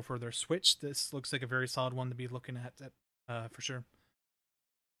another title for their Switch, this looks like a very solid one to be looking at for sure.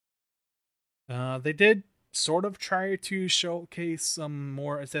 They did sort of try to showcase some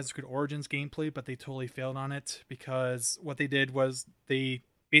more Assassin's Creed Origins gameplay, but they totally failed on it, because what they did was they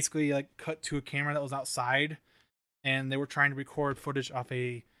basically like cut to a camera that was outside, and they were trying to record footage off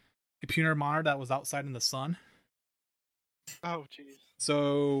a computer monitor that was outside in the sun. Oh, jeez.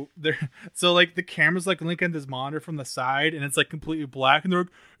 So like the camera's like linking at this monitor from the side, and it's like completely black, and they're like,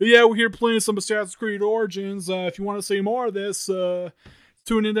 "Yeah, we're here playing some Assassin's Creed Origins. If you want to see more of this,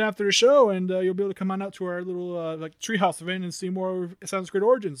 tune in after the show, and you'll be able to come on out to our little like treehouse event and see more of Assassin's Creed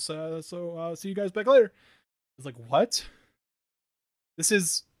Origins. So see you guys back later." It's like, what? This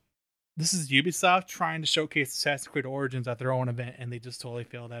is Ubisoft trying to showcase Assassin's Creed Origins at their own event, and they just totally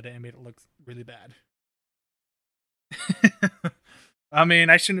failed at it and made it look really bad. I mean,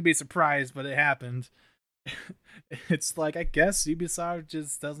 I shouldn't be surprised, but it happened. It's like, I guess Ubisoft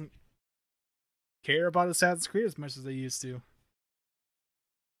just doesn't care about Assassin's Creed as much as they used to.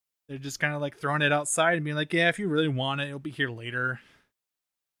 They're just kind of like throwing it outside and being like, "Yeah, if you really want it, it'll be here later."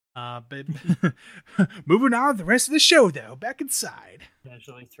 But moving on to the rest of the show, though, back inside.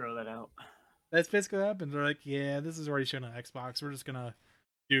 Casually throw that out. That's basically what happened. They're like, "Yeah, this is already shown on Xbox. We're just gonna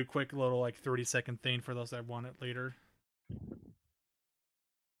do a quick little like 30-second thing for those that want it later."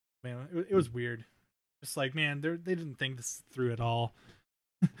 Man, it was weird. Just like, man, they didn't think this through at all.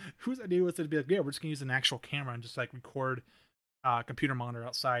 Whose idea was it to be like, "Yeah, we're just gonna use an actual camera and just like record computer monitor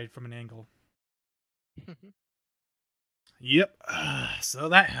outside from an angle"? Yep. So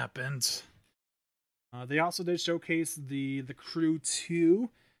that happened. They also did showcase the Crew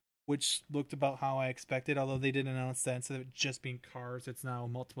 2, which looked about how I expected, although they did announce that instead of it just being cars, it's now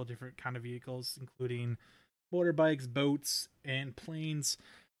multiple different kind of vehicles, including motorbikes, boats, and planes.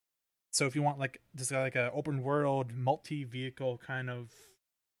 So if you want like just like a open world multi-vehicle kind of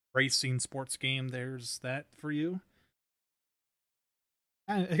racing sports game, there's that for you.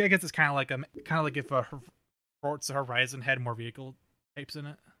 I guess it's kind of like if Forza Horizon had more vehicle types in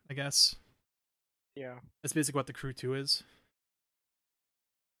it, I guess. Yeah. That's basically what the Crew 2 is.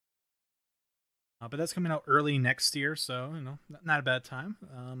 But that's coming out early next year, so, not a bad time.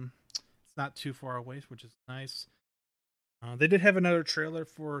 It's not too far away, which is nice. They did have another trailer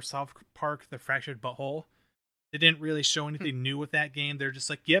for South Park: The Fractured Butthole. They didn't really show anything new with that game. They're just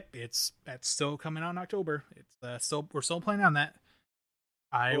like, "Yep, that's still coming out in October. It's we're still playing on that."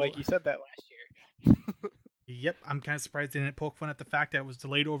 Like you said that last year. Yep, I'm kind of surprised they didn't poke fun at the fact that it was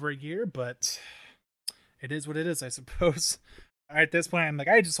delayed over a year, but it is what it is, I suppose. At this point, I'm like,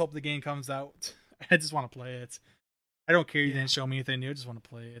 I just hope the game comes out. I just want to play it. I don't care you didn't show me anything new. I just want to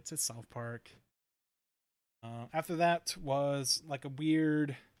play it. It's South Park. After that was like a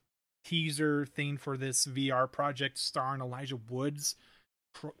weird teaser thing for this VR project starring Elijah Woods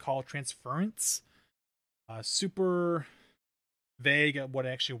called Transference. Super vague at what it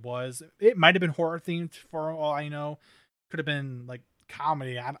actually was. It might have been horror themed for all I know. Could have been like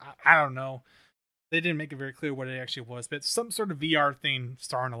comedy. I don't know. They didn't make it very clear what it actually was, but it's some sort of VR thing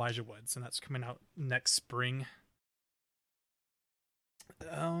starring Elijah Woods, and that's coming out next spring.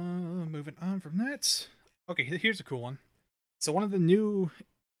 Moving on from that. Okay, here's a cool one. So one of the new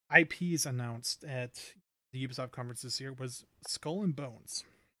IPs announced at the Ubisoft conference this year was Skull and Bones.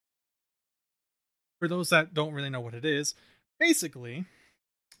 For those that don't really know what it is, basically,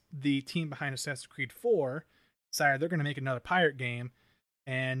 the team behind Assassin's Creed 4 decided they're going to make another pirate game,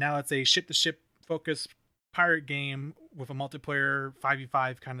 and now it's a ship-to-ship focused pirate game with a multiplayer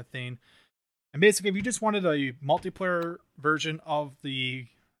 5v5 kind of thing. And basically, if you just wanted a multiplayer version of the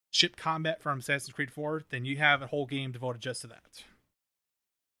ship combat from Assassin's Creed 4, then you have a whole game devoted just to that.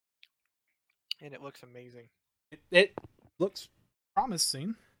 And it looks amazing. It looks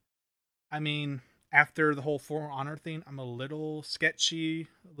promising. I mean, after the whole For Honor thing, I'm a little sketchy,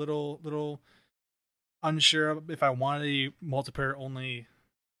 little unsure if I wanted a multiplayer only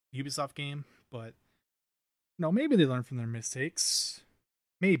Ubisoft game, but maybe they learn from their mistakes.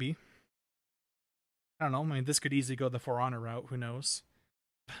 Maybe. I don't know. I mean, this could easily go the For Honor route. Who knows?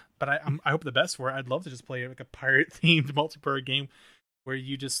 But I hope the best for it. I'd love to just play like a pirate themed multiplayer game where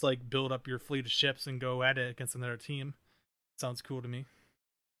you just like build up your fleet of ships and go at it against another team. Sounds cool to me.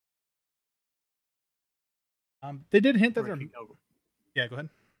 They did hint that Or they're. it could go Yeah, go ahead.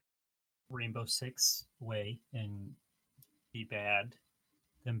 Rainbow Six way and be bad,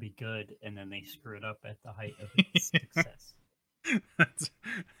 then be good, and then they screw it up at the height of its success.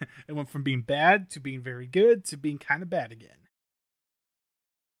 It went from being bad to being very good to being kind of bad again.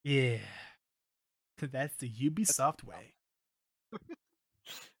 Yeah. That's the Ubisoft way.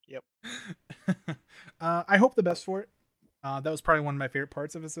 Yep. I hope the best for it. That was probably one of my favorite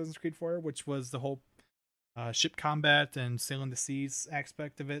parts of Assassin's Creed 4, which was the whole ship combat and sailing the seas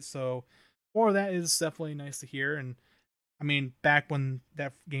aspect of it. So more of that is definitely nice to hear. And I mean, back when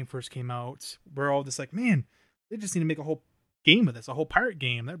that game first came out, we're all just like, man, they just need to make a whole game of this, a whole pirate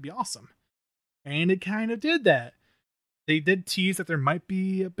game. That'd be awesome. And it kind of did that. They did tease that there might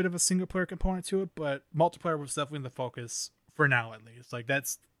be a bit of a single player component to it, but multiplayer was definitely the focus for now, at least. Like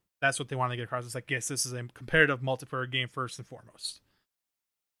that's what they want to get across. It's like, yes, this is a competitive multiplayer game first and foremost.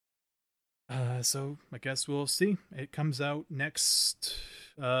 So I guess we'll see. It comes out next,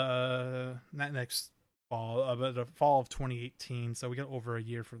 not next fall, but the fall of 2018. So we got over a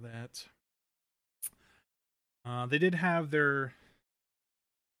year for that. They did have their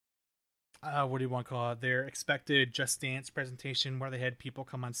what do you want to call it? Their expected Just Dance presentation where they had people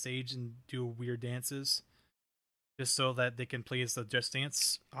come on stage and do weird dances just so that they can please the Just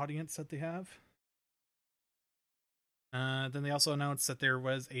Dance audience that they have. Then they also announced that there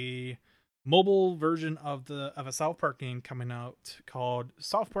was a mobile version of a South Park game coming out called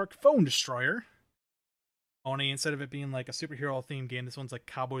South Park Phone Destroyer. Only instead of it being like a superhero themed game, this one's like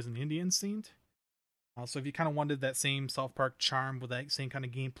Cowboys and Indians themed. So if you kind of wanted that same South Park charm with that same kind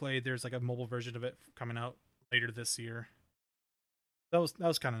of gameplay, there's like a mobile version of it coming out later this year. That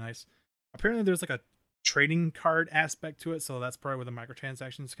was kind of nice. Apparently there's like a trading card aspect to it, so that's probably where the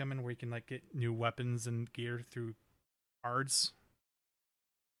microtransactions come in, where you can like get new weapons and gear through cards.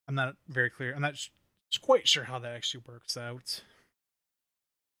 I'm not very clear. I'm not quite sure how that actually works out.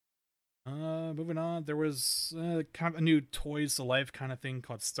 Moving on, there was kind of a new Toys to Life kind of thing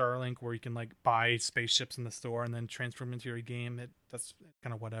called Starlink, where you can like buy spaceships in the store and then transfer them into your game. That's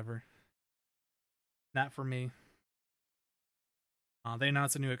kind of whatever. Not for me. They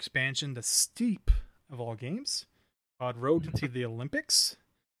announced a new expansion, the Steep of all games, called Road to the Olympics,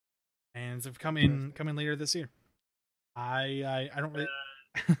 and it's coming later this year. I don't really.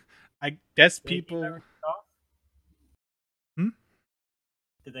 I guess people.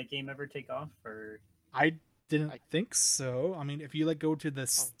 Did that game ever take off? Or I didn't think so. I mean, if you like go to the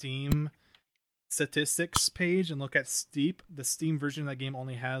Steam statistics page and look at Steep, the Steam version of that game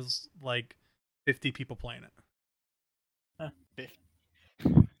only has like 50 people playing it.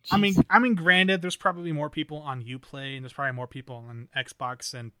 I mean, granted, there's probably more people on Uplay and there's probably more people on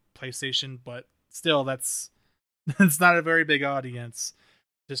Xbox and PlayStation, but still, that's not a very big audience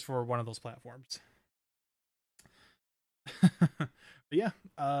just for one of those platforms. But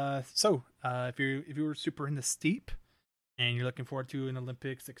yeah, so if you were super into Steep and you're looking forward to an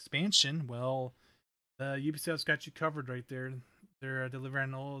Olympics expansion, well, Ubisoft's got you covered right there. They're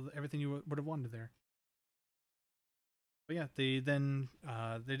delivering everything you would have wanted there. But yeah, they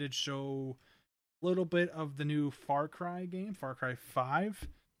did show a little bit of the new Far Cry game, Far Cry 5.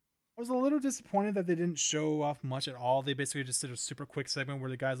 I was a little disappointed that they didn't show off much at all. They basically just did a super quick segment where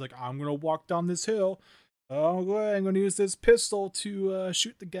the guy's like, I'm going to walk down this hill. Oh, I'm going to use this pistol to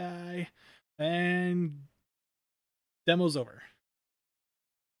shoot the guy. And demo's over.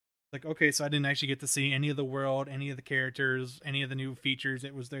 Like, okay, so I didn't actually get to see any of the world, any of the characters, any of the new features.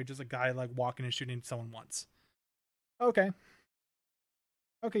 It was there just a guy like walking and shooting someone once. Okay,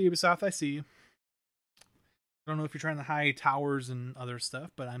 Ubisoft, I see you. I don't know if you're trying to hide towers and other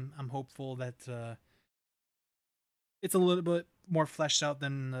stuff, but I'm hopeful that it's a little bit more fleshed out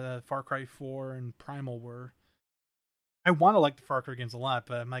than Far Cry 4 and Primal were. I want to like the Far Cry games a lot,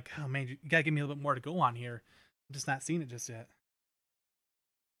 but I'm like, oh man, you gotta give me a little bit more to go on here. I'm just not seeing it just yet.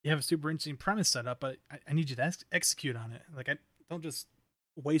 You have a super interesting premise set up, but I need you to execute on it. Like, I don't just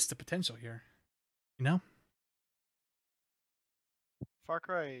waste the potential here. You know? Far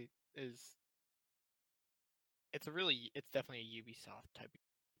Cry is it's definitely a Ubisoft type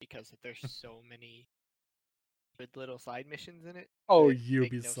because there's so many good little side missions in it. Oh, that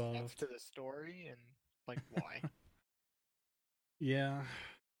make no Ubisoft. sense to the story, and like why? Yeah.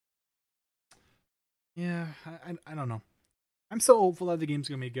 I don't know. I'm so hopeful that the game's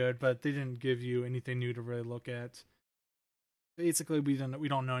gonna be good, but they didn't give you anything new to really look at. Basically, we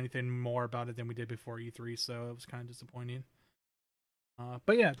don't know anything more about it than we did before E3, so it was kind of disappointing.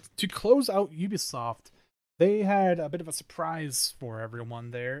 But yeah, to close out Ubisoft, they had a bit of a surprise for everyone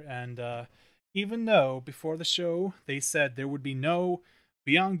there, and even though before the show they said there would be no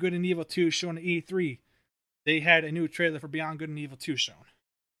Beyond Good and Evil 2 shown at E3, they had a new trailer for Beyond Good and Evil 2 shown.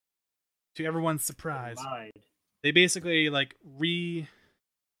 To everyone's They surprise, lied. they basically like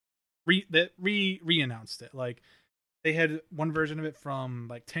re-announced it. Like they had one version of it from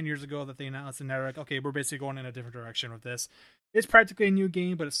like 10 years ago that they announced, and they're like, okay, we're basically going in a different direction with this. It's practically a new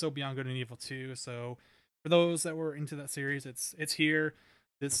game, but it's still Beyond Good and Evil 2. So for those that were into that series, it's here.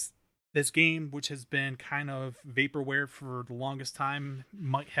 This game, which has been kind of vaporware for the longest time,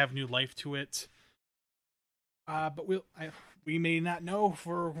 might have new life to it. But we may not know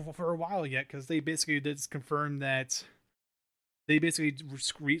for a while yet, because they basically did confirm that they basically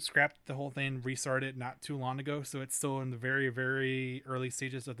scrapped the whole thing, restarted it not too long ago. So it's still in the very, very early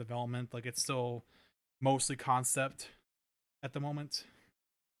stages of development. Like it's still mostly concept at the moment.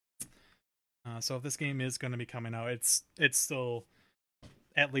 So if this game is going to be coming out, it's still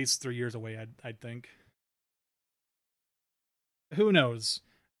at least 3 years away, I'd think. Who knows?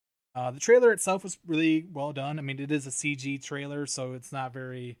 The trailer itself was really well done. I mean, it is a CG trailer, so it's not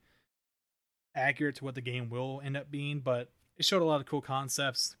very accurate to what the game will end up being, but it showed a lot of cool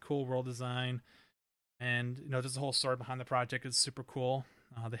concepts, cool world design, and just the whole story behind the project is super cool.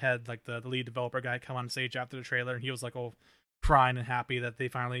 They had like the lead developer guy come on stage after the trailer, and he was like, oh, crying and happy that they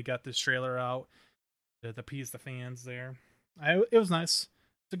finally got this trailer out to appease the fans there. It was nice.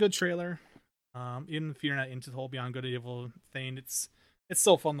 It's a good trailer. Even if you're not into the whole Beyond Good and Evil thing, it's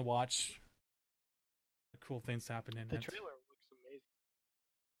still fun to watch. The cool things happen in The it. trailer looks amazing.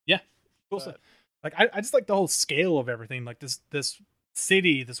 Yeah, cool stuff. Like I just like the whole scale of everything. Like this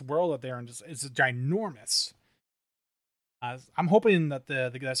city, this world out there, and just it's ginormous. I'm hoping that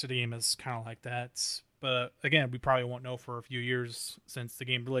the rest of the game is kind of like that. But again, we probably won't know for a few years since the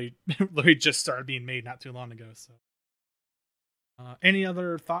game really just started being made not too long ago. So, any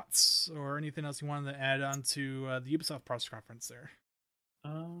other thoughts or anything else you wanted to add on to the Ubisoft press conference there?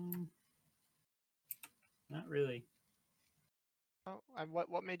 Not really. Oh, and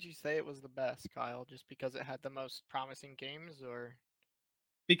what made you say it was the best, Kyle? Just because it had the most promising games, or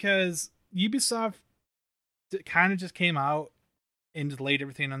Because Ubisoft kind of just came out and just laid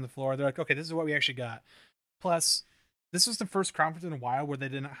everything on the floor. They're like, okay, this is what we actually got. Plus, this was the first conference in a while where they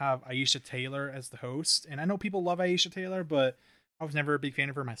didn't have Aisha Taylor as the host. And I know people love Aisha Taylor, but I was never a big fan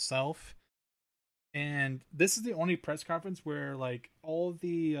of her myself. And this is the only press conference where like all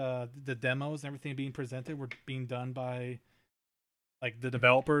the demos and everything being presented were being done by like the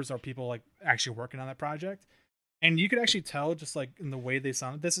developers or people like actually working on that project. And you could actually tell just like in the way they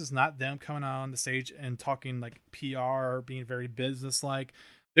sounded, this is not them coming out on the stage and talking like PR or being very business like.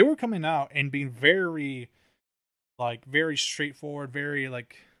 They were coming out and being very straightforward, very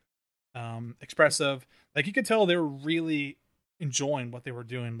like expressive. Like you could tell they were really enjoying what they were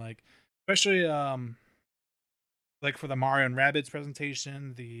doing, like especially like for the Mario and Rabbids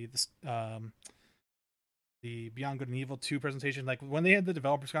presentation, the Beyond Good and Evil 2 presentation, like when they had the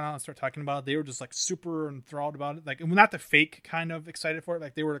developers come out and start talking about it, they were just like super enthralled about it. Like not the fake kind of excited for it,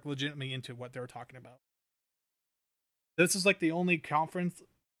 like they were like legitimately into what they were talking about. This is like the only conference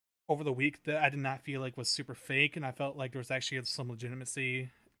over the week that I did not feel like was super fake, and I felt like there was actually some legitimacy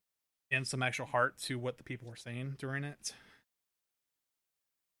and some actual heart to what the people were saying during it.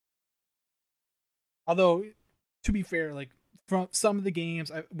 Although, to be fair, like from some of the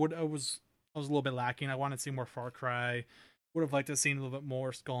games, I was a little bit lacking. I wanted to see more Far Cry. Would have liked to have seen a little bit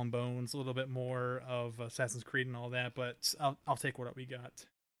more Skull and Bones, a little bit more of Assassin's Creed and all that. But I'll take what we got.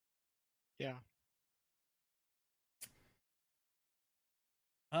 yeah.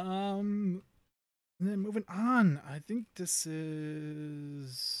 And then moving on, I think this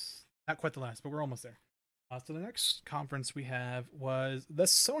is not quite the last, but we're almost there. So the next conference we have was the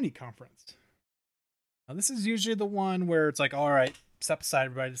Sony conference. Now this is usually the one where it's like, all right, step aside,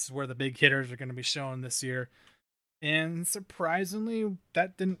 everybody. This is where the big hitters are going to be shown this year. And surprisingly,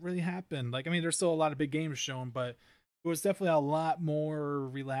 that didn't really happen. Like, I mean, there's still a lot of big games shown, but it was definitely a lot more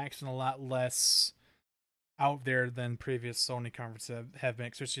relaxed and a lot less out there than previous Sony conferences have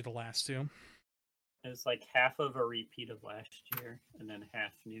been, especially the last two. It's like half of a repeat of last year and then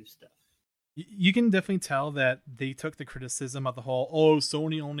half new stuff. You can definitely tell that they took the criticism of the whole, oh,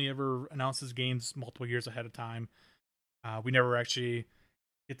 Sony only ever announces games multiple years ahead of time. We never actually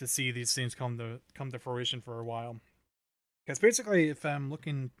get to see these things come to fruition for a while. Because basically, if I'm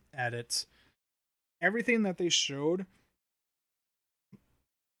looking at it, everything that they showed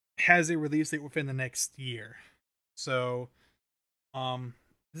has a release date within the next year. So,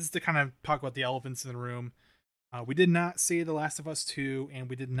 this is to kind of talk about the elephants in the room. We did not see The Last of Us 2, and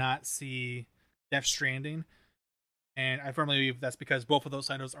we did not see Death Stranding. And I firmly believe that's because both of those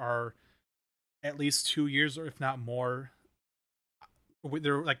titles are at least 2 years, or if not more.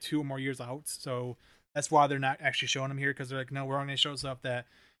 They're like 2 or more years out. So That's why they're not actually showing them here, because they're like, no, we're only going to show stuff that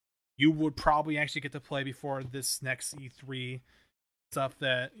you would probably actually get to play before this next E3 stuff.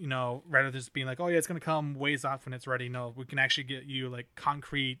 That, you know, rather than just being like, oh yeah, it's going to come ways off when it's ready. No, we can actually get you like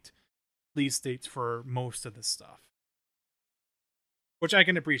concrete release dates for most of this stuff, which I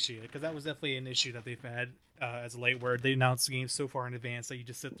can appreciate, because that was definitely an issue that they've had as of late, where they announce games so far in advance that you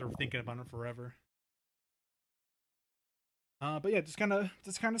just sit there thinking about it forever. But yeah, just kind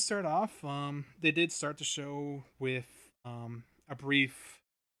of start off. They did start the show with a brief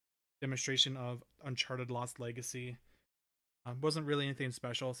demonstration of Uncharted Lost Legacy. Wasn't really anything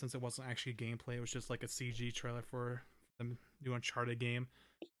special, since it wasn't actually gameplay. It was just like a CG trailer for the new Uncharted game.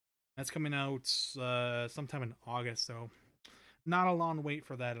 That's coming out sometime in August, so not a long wait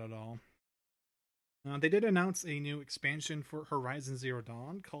for that at all. They did announce a new expansion for Horizon Zero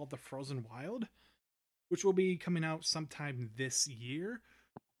Dawn called The Frozen Wild, which will be coming out sometime this year.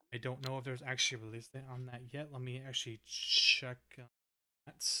 I don't know if there's actually a release date on that yet. Let me actually check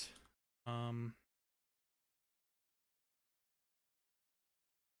that.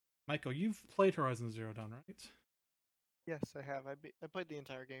 Michael, you've played Horizon Zero Dawn, right? Yes, I have. I played the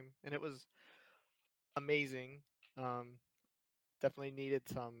entire game, and it was amazing. Definitely needed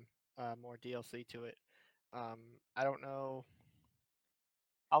some more DLC to it. I don't know.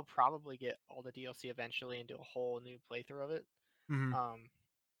 I'll probably get all the DLC eventually and do a whole new playthrough of it. Mm-hmm.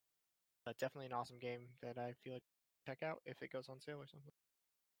 But definitely an awesome game that I feel like check out if it goes on sale or something.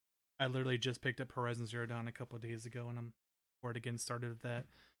 I literally just picked up Horizon Zero Dawn a couple of days ago, and I'm forward again started with that.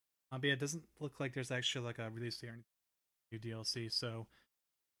 But yeah, it doesn't look like there's actually like a release date or new DLC, so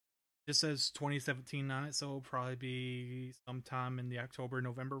it just says 2017 on it, so it'll probably be sometime in the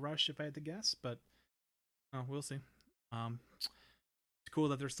October-November rush if I had to guess, but we'll see. It's cool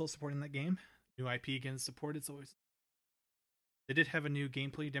that they're still supporting that game. New IP again supported, so they did have a new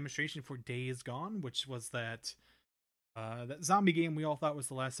gameplay demonstration for Days Gone, which was that zombie game we all thought was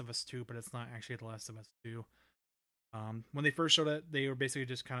The Last of Us 2, but it's not actually The Last of Us 2. When they first showed it, they were basically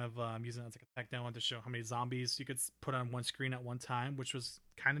just kind of using it as like a tech demo to show how many zombies you could put on one screen at one time, which was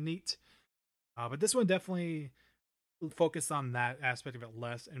kind of neat. But this one definitely focused on that aspect of it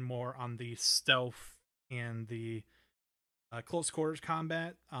less, and more on the stealth and the close quarters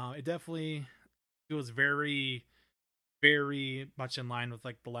combat. It definitely feels very, very much in line with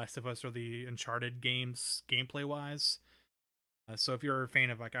like The Last of Us or the Uncharted games gameplay wise. So if you're a fan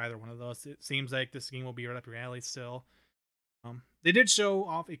of like either one of those, it seems like this game will be right up your alley still. They did show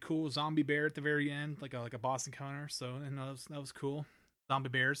off a cool zombie bear at the very end, like a boss encounter. So, and that was cool. Zombie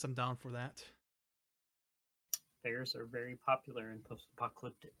bears, I'm down for that. Bears are very popular in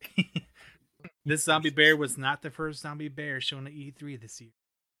post-apocalyptic. This zombie bear was not the first zombie bear shown at E3 this year.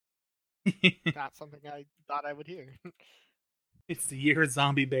 Not something I thought I would hear. It's the year of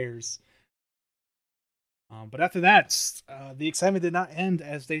zombie bears. But after that, the excitement did not end,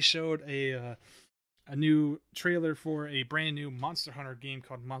 as they showed a new trailer for a brand new Monster Hunter game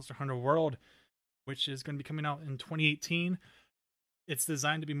called Monster Hunter World, which is going to be coming out in 2018. It's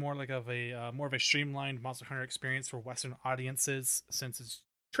designed to be more of a streamlined Monster Hunter experience for Western audiences, since it's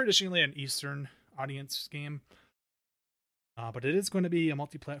traditionally an Eastern audience game. But it is going to be a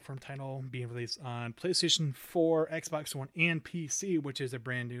multi-platform title being released on PlayStation 4, Xbox One, and PC, which is a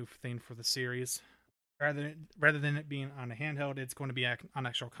brand new thing for the series. Rather than it being on a handheld, it's going to be on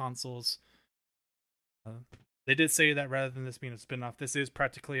actual consoles. They did say that rather than this being a spin-off, this is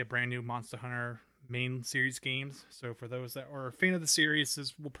practically a brand new Monster Hunter main series games. So for those that are a fan of the series,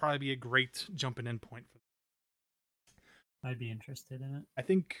 this will probably be a great jumping in point for them. I'd be interested in it. I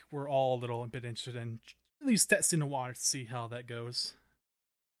think we're all a bit interested in at least testing the water to see how that goes.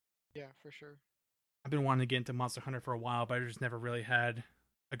 Yeah, for sure. I've been wanting to get into Monster Hunter for a while, but I just never really had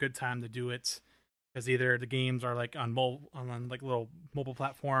a good time to do it, because either the games are like on like little mobile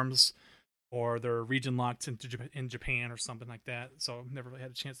platforms, or they're region locked in Japan or something like that. So I've never really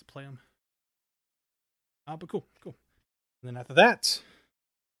had a chance to play them. But cool. And then after that,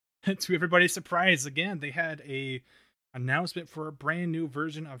 to everybody's surprise, again, they had a announcement for a brand new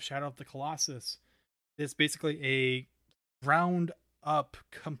version of Shadow of the Colossus. It's basically a ground up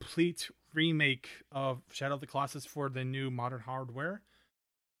complete remake of Shadow of the Colossus for the new modern hardware,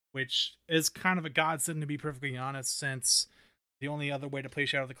 which is kind of a godsend, to be perfectly honest, since the only other way to play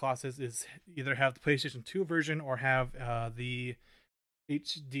Shadow of the Colossus is either have the PlayStation 2 version or have the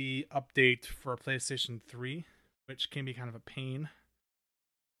HD update for PlayStation 3, which can be kind of a pain.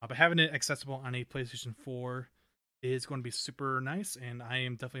 But having it accessible on a PlayStation 4 is going to be super nice, and I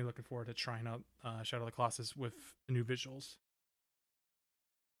am definitely looking forward to trying out Shadow of the Colossus with the new visuals.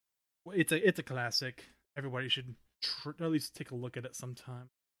 It's a classic. Everybody should at least take a look at it sometime.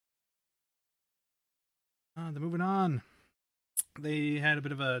 Then moving on. They had a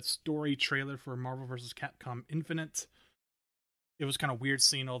bit of a story trailer for Marvel vs. Capcom Infinite. It was kind of weird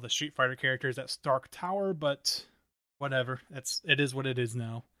seeing all the Street Fighter characters at Stark Tower, but whatever. It is what it is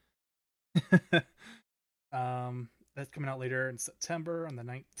now. That's coming out later in September on the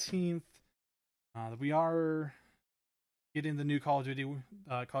 19th. We are getting the new Call of Duty World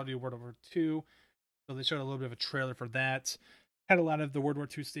War II. So they showed a little bit of a trailer for that. Had a lot of the World War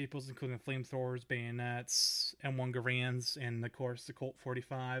II staples, including flamethrowers, bayonets, M1 Garands, and of course the Colt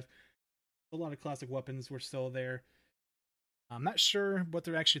 45. A lot of classic weapons were still there. I'm not sure what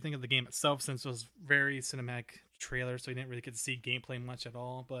they're actually thinking of the game itself, since it was very cinematic trailer, so you didn't really get to see gameplay much at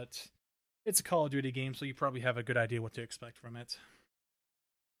all. But it's a Call of Duty game, so you probably have a good idea what to expect from it.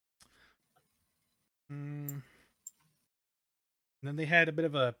 And then they had a bit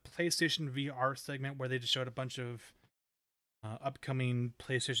of a PlayStation VR segment where they just showed a bunch of upcoming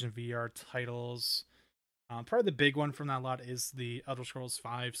PlayStation VR titles. Probably the big one from that lot is the Elder Scrolls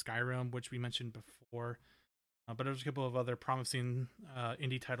V Skyrim, which we mentioned before. But there's a couple of other promising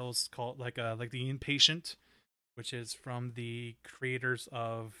indie titles called like The Impatient, which is from the creators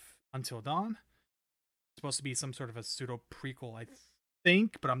of Until Dawn. It's supposed to be some sort of a pseudo prequel, I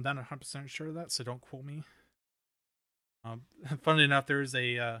think, but I'm not 100% sure of that, so don't quote me. Funnily enough, there's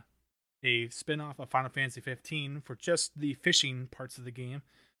a spin-off of Final Fantasy 15 for just the fishing parts of the game.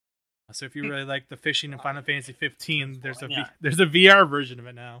 So if you really like the fishing in Final Fantasy 15, there's a VR version of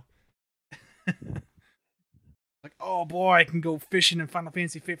it now. Like, oh boy, I can go fishing in Final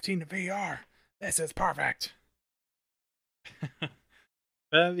Fantasy 15 in VR. This is perfect.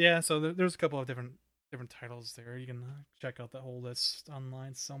 Yeah, so there's a couple of different titles there. You can check out the whole list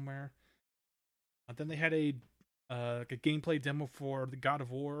online somewhere. Then they had a gameplay demo for the God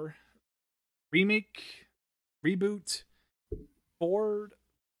of War remake, reboot, board.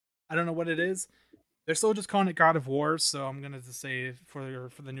 I don't know what it is. They're still just calling it God of War, so I'm gonna just say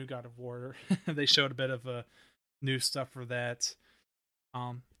for the new God of War, they showed a bit of new stuff for that.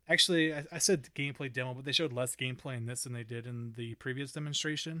 Actually, I said gameplay demo, but they showed less gameplay in this than they did in the previous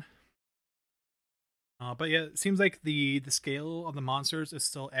demonstration. But yeah, it seems like the scale of the monsters is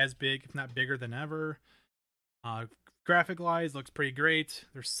still as big, if not bigger than ever. Graphic-wise, looks pretty great.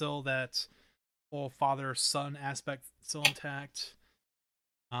 There's still that whole father-son aspect still intact.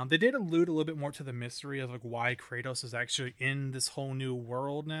 They did allude a little bit more to the mystery of like why Kratos is actually in this whole new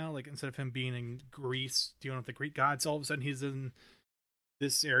world now. Like instead of him being in Greece dealing with the Greek gods, all of a sudden he's in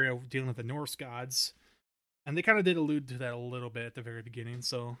this area dealing with the Norse gods. And they kind of did allude to that a little bit at the very beginning.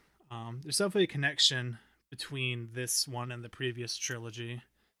 So there's definitely a connection between this one and the previous trilogy.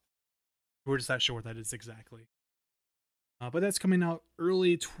 We're just not sure what that is exactly. But that's coming out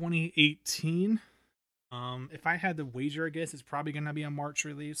early 2018. If I had to wager, I guess it's probably going to be a March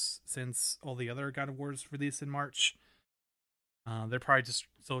release, since all the other God of War's released in March. They're probably just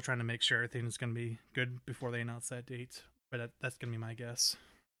still trying to make sure everything is going to be good before they announce that date. But that's going to be my guess.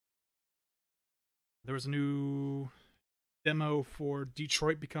 There was a new demo for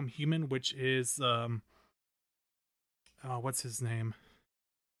Detroit Become Human, which is what's his name?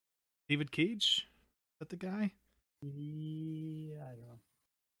 David Cage? Is that the guy? Yeah, I don't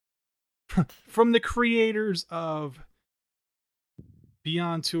know. From the creators of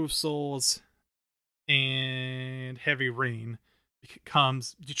Beyond Two of Souls and Heavy Rain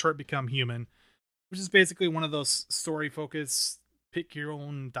comes Detroit Become Human, which is basically one of those story-focused,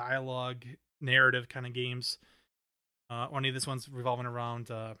 pick-your-own-dialogue narrative kind of games. Only this one's revolving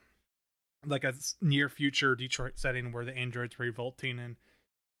around like a near-future Detroit setting where the androids are revolting, and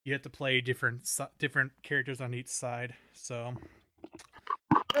you have to play different characters on each side. So,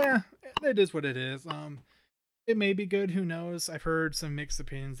 yeah, it is what it is. It may be good. Who knows? I've heard some mixed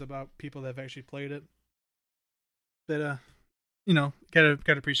opinions about people that have actually played it. But gotta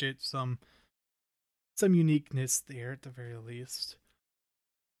appreciate some uniqueness there at the very least.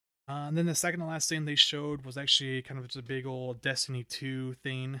 And then the second to last thing they showed was actually kind of just a big old Destiny 2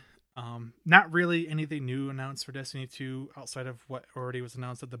 thing. Not really anything new announced for Destiny 2 outside of what already was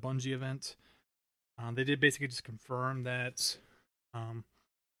announced at the Bungie event. They did basically just confirm that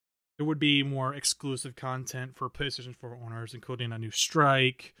there would be more exclusive content for PlayStation 4 owners, including a new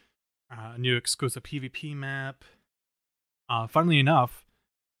strike, a new exclusive PvP map. Funnily enough,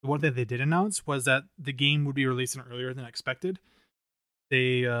 the one thing they did announce was that the game would be releasing earlier than expected.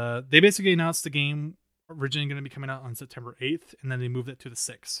 They basically announced the game originally going to be coming out on September 8th, and then they moved it to the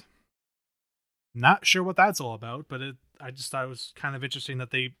 6th. Not sure what that's all about, but I just thought it was kind of interesting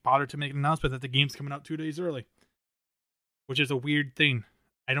that they bothered to make an announcement that the game's coming out 2 days early, which is a weird thing.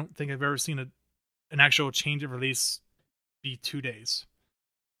 I don't think I've ever seen an actual change of release be 2 days.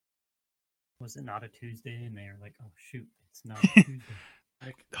 Was it not a Tuesday? And they were like, oh, shoot, it's not a Tuesday.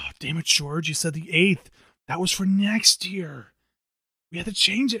 Like, oh, damn it, George, you said the 8th. That was for next year. We had to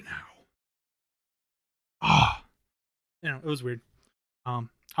change it now. Ah. It was weird.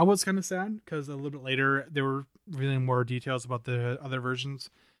 I was kind of sad because a little bit later they were revealing more details about the other versions,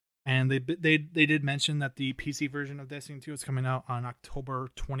 and they did mention that the PC version of Destiny 2 is coming out on October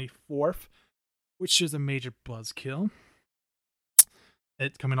 24th, which is a major buzzkill.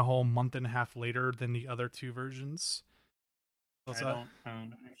 It's coming a whole month and a half later than the other two versions. I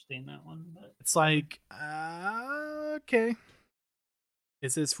don't understand that one, but it's like, okay.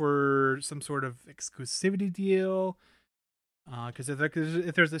 Is this for some sort of exclusivity deal? Because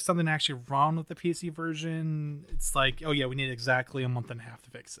if there's something actually wrong with the PC version, it's like, oh yeah, we need exactly a month and a half to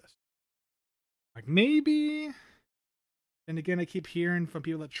fix this. Like, maybe. And again, I keep hearing from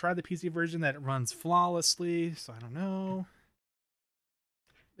people that try the PC version that it runs flawlessly, so I don't know.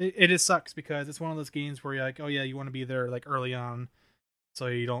 It just sucks because it's one of those games where you're like, oh yeah, you want to be there like early on, so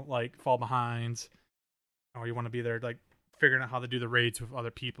you don't like fall behind, or you want to be there like figuring out how to do the raids with other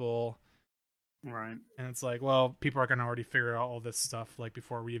people. Right. And it's like, well, people are going to already figure out all this stuff like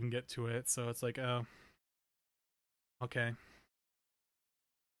before we even get to it. So it's like, oh, okay.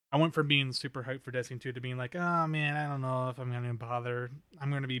 I went from being super hyped for Destiny 2 to being like, oh man, I don't know if I'm going to bother.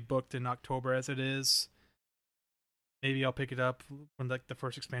 I'm going to be booked in October as it is. Maybe I'll pick it up when like the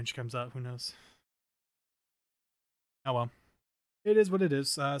first expansion comes out. Who knows? Oh well. It is what it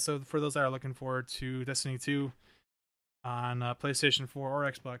is. So for those that are looking forward to Destiny 2 on PlayStation 4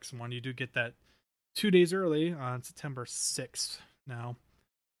 or Xbox One, you do get that 2 days early on September 6th now.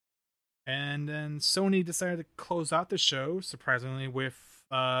 And then Sony decided to close out the show, surprisingly, with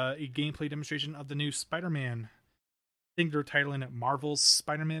a gameplay demonstration of the new Spider-Man. I think they're titling it Marvel's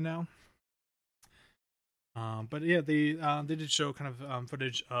Spider-Man now. But yeah, they did show kind of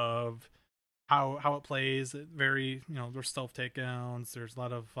footage of how it plays. Very, there's stealth takedowns. There's a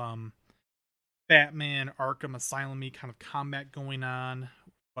lot of Batman Arkham Asylum-y kind of combat going on,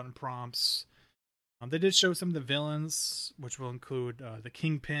 button prompts. They did show some of the villains, which will include the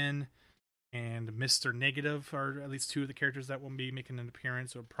Kingpin and Mr. Negative, are at least two of the characters that will be making an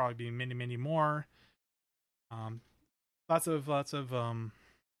appearance. There will probably be many, many more. Lots of what's the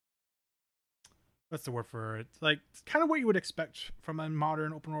word for it? Like, kind of what you would expect from a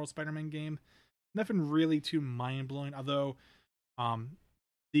modern open world Spider-Man game. Nothing really too mind-blowing, although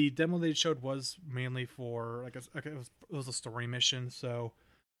the demo they showed was mainly for it was a story mission, so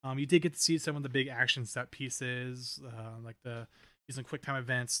you did get to see some of the big action set pieces, like using quick time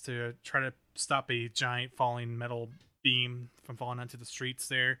events to try to stop a giant falling metal beam from falling onto the streets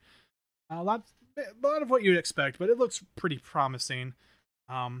there. A lot of what you'd expect, but it looks pretty promising.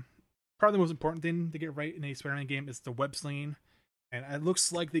 Probably the most important thing to get right in a Spider-Man game is the web slinging, and it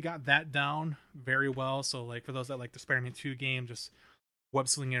looks like they got that down very well. So, like, for those that like the Spider-Man 2 game, just web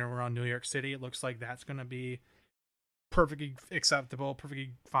slinging around New York City, it looks like that's going to be perfectly acceptable,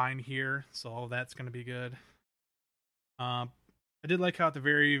 perfectly fine here. So all that's going to be good. I did like how at the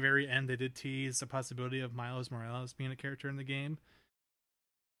very, very end they did tease the possibility of Miles Morales being a character in the game.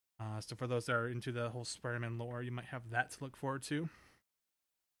 So for those that are into the whole Spider-Man lore, you might have that to look forward to.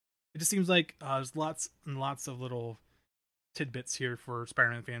 It just seems like there's lots and lots of little tidbits here for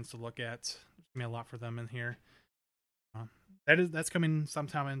Spider-Man fans to look at. There's gonna be a lot for them in here. That's coming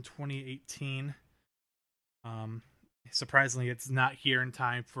sometime in 2018. Surprisingly, it's not here in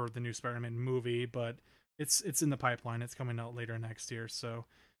time for the new Spider-Man movie, but it's in the pipeline. It's coming out later next year, so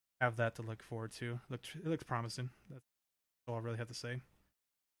have that to look forward to. It looks promising. That's all I really have to say.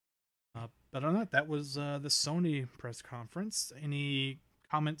 But on that was the Sony press conference. Any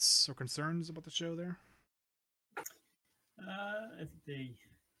comments or concerns about the show there? I think they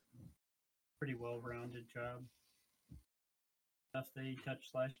pretty well-rounded job. Stuff they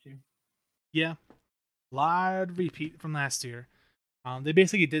touched last year. Yeah, a lot of repeat from last year. They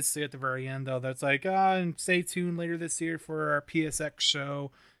basically did say at the very end though that's like, stay tuned later this year for our PSX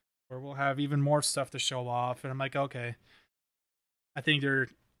show, where we'll have even more stuff to show off. And I'm like, okay, I think they're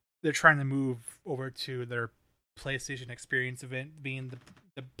trying to move over to their PlayStation Experience event being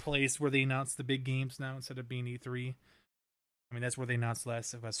the place where they announce the big games now instead of being E3. I mean, that's where they announced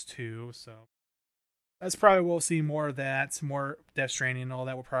Last of Us 2, so that's probably we'll see more of that, more Death Stranding and all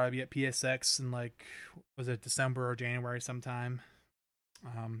that will probably be at PSX in was it December or January sometime.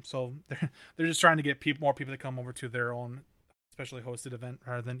 So they're just trying to get more people to come over to their own specially hosted event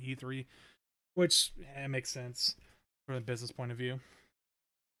rather than E3, which makes sense from a business point of view.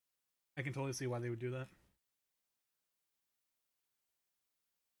 I can totally see why they would do that.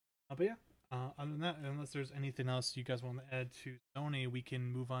 But yeah, Other than that, unless there's anything else you guys want to add to Sony, we can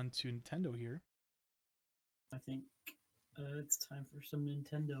move on to Nintendo here. I think it's time for some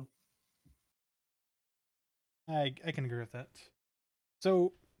Nintendo. I can agree with that.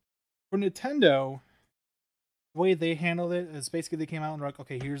 So for Nintendo, the way they handled it is basically they came out and were like,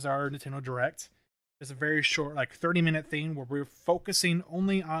 okay, here's our Nintendo Direct. It's a very short, like 30-minute thing where we're focusing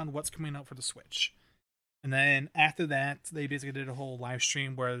only on what's coming out for the Switch. And then after that, they basically did a whole live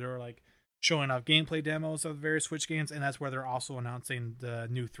stream where they were like showing off gameplay demos of the various Switch games, and that's where they're also announcing the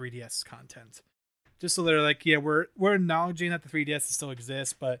new 3DS content. Just so they're like, yeah, we're acknowledging that the 3DS still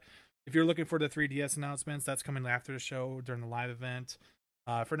exists, but if you're looking for the 3DS announcements, that's coming after the show during the live event.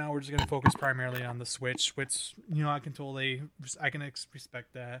 For now, we're just going to focus primarily on the Switch, which, you know, I can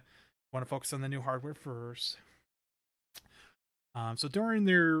respect that. Want to focus on the new hardware first. So during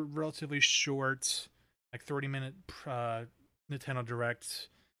their relatively short, like 30-minute Nintendo Direct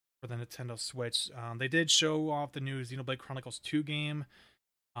for the Nintendo Switch, they did show off the new Xenoblade Chronicles 2 game.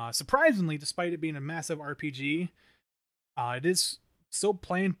 Surprisingly, despite it being a massive RPG, it is still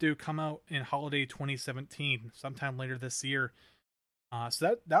planned to come out in holiday 2017, sometime later this year.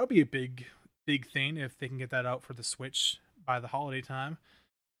 So that would be a big thing if they can get that out for the Switch by the holiday time.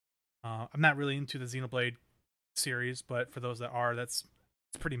 I'm not really into the Xenoblade series, but for those that are, it's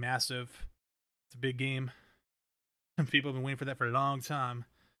pretty massive. It's a big game. People have been waiting for that for a long time.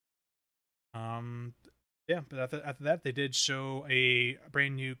 Yeah, but after that, they did show a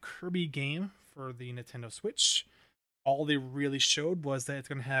brand new Kirby game for the Nintendo Switch. All they really showed was that it's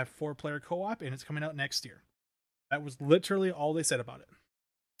going to have 4-player co-op, and it's coming out next year. That was literally all they said about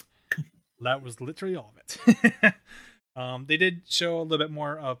it. That was literally all of it. They did show a little bit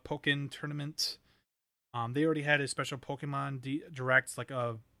more of Pokken Tournament. They already had a special Pokemon Direct like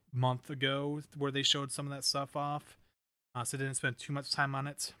a month ago where they showed some of that stuff off. So they didn't spend too much time on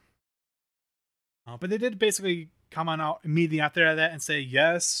it. But they did basically come on out immediately after that and say,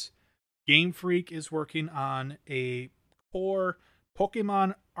 yes, Game Freak is working on a core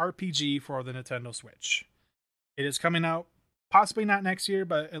Pokemon RPG for the Nintendo Switch. It is coming out possibly not next year,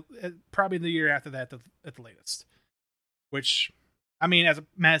 but probably the year after that at the latest. Which, I mean, as a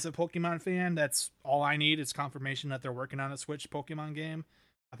massive Pokemon fan, that's all I need is confirmation that they're working on a Switch Pokemon game.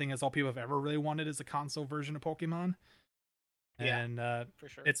 I think that's all people have ever really wanted is a console version of Pokemon. And for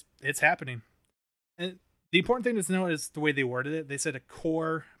sure. It's happening. And the important thing to note is the way they worded it. They said a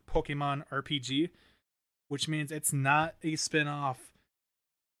core Pokemon RPG, which means it's not a spin-off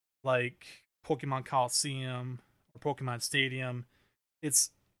like Pokemon Coliseum or Pokemon Stadium.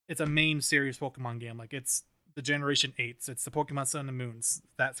 It's a main series Pokemon game. Like it's the Generation 8s. It's the Pokemon Sun and Moons.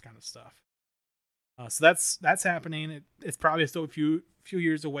 That kind of stuff. So that's happening. It's probably still a few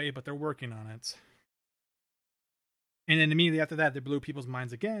years away, but they're working on it. And then immediately after that, they blew people's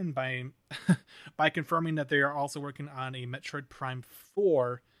minds again by by confirming that they are also working on a Metroid Prime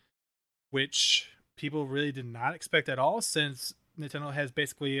 4, which people really did not expect at all, since Nintendo has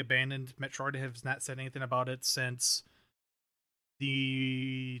basically abandoned Metroid and has not said anything about it since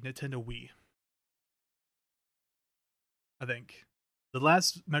the Nintendo Wii. I think the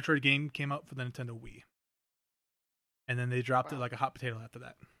last Metroid game came out for the Nintendo Wii, and then they dropped it like a hot potato after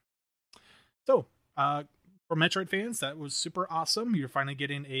that. So, for Metroid fans, that was super awesome. You're finally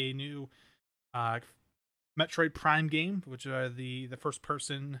getting a new Metroid Prime game, which are the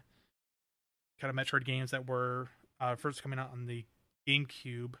first-person kind of Metroid games that were first coming out on the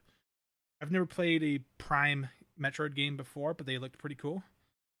GameCube. I've never played a Prime Metroid game before, but they looked pretty cool.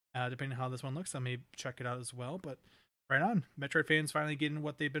 Depending on how this one looks, I may check it out as well. But right on, Metroid fans finally getting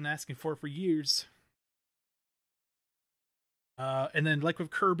what they've been asking for years. And then, like with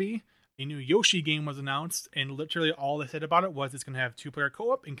Kirby, a new Yoshi game was announced, and literally all they said about it was it's going to have 2-player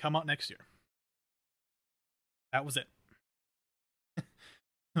co-op and come out next year. That was it.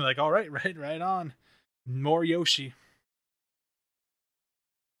 Like, all right on. More Yoshi.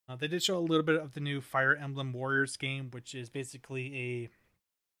 They did show a little bit of the new Fire Emblem Warriors game, which is basically a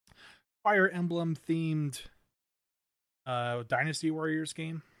Fire Emblem themed Dynasty Warriors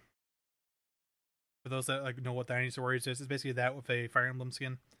game. For those that know what Dynasty Warriors is, it's basically that with a Fire Emblem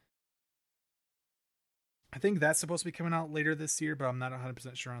skin. I think that's supposed to be coming out later this year, but I'm not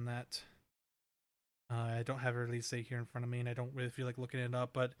 100% sure on that. I don't have a release date here in front of me, and I don't really feel like looking it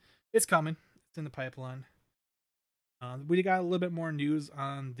up, but it's coming. It's in the pipeline. We got a little bit more news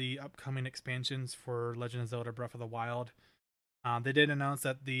on the upcoming expansions for Legend of Zelda Breath of the Wild. They did announce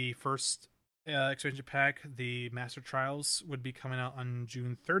that the first expansion pack, the Master Trials, would be coming out on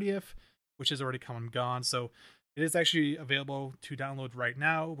June 30th, which has already come and gone. So it is actually available to download right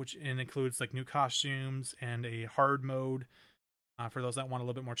now, which includes like new costumes and a hard mode. for those that want a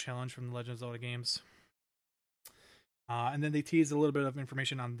little bit more challenge from the Legend of Zelda games. And then they teased a little bit of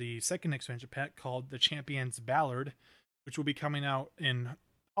information on the second expansion pack called the Champions Ballad, which will be coming out in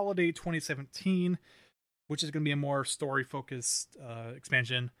holiday 2017, which is going to be a more story-focused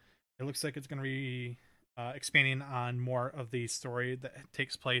expansion. It looks like it's going to be expanding on more of the story that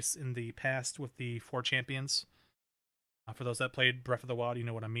takes place in the past with the 4 champions. For those that played Breath of the Wild, you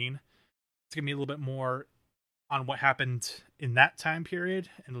know what I mean. It's going to be a little bit more on what happened in that time period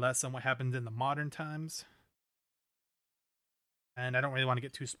and less on what happened in the modern times. And I don't really want to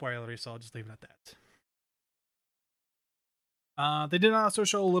get too spoilery, so I'll just leave it at that. They did also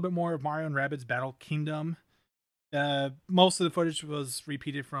show a little bit more of Mario and Rabbids Battle Kingdom. Most of the footage was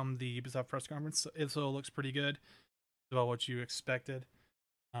repeated from the Ubisoft press conference, so it looks pretty good. It's about what you expected.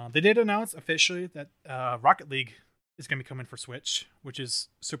 They did announce officially that Rocket League is going to be coming for Switch, which is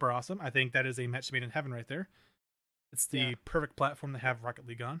super awesome. I think that is a match made in heaven right there. It's the perfect platform to have Rocket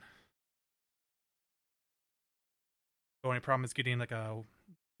League on. The only problem is getting like a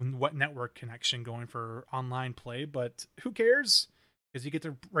what network connection going for online play, but who cares? Because you get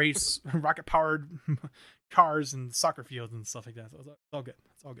to race rocket powered cars and soccer fields and stuff like that. So it's all good.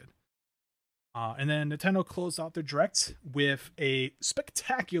 It's all good. And then Nintendo closed out their direct with a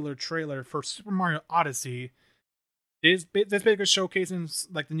spectacular trailer for Super Mario Odyssey. That's basically showcasing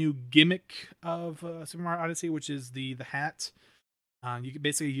like the new gimmick of Super Mario Odyssey, which is the hat. You can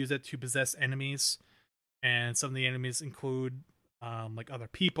basically use it to possess enemies, and some of the enemies include like other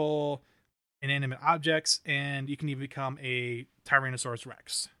people, inanimate objects, and you can even become a Tyrannosaurus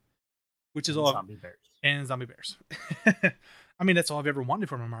Rex, which is all zombie bears. And zombie bears. I mean, that's all I've ever wanted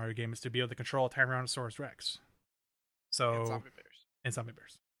from a Mario game, is to be able to control a Tyrannosaurus Rex. So And zombie bears. And zombie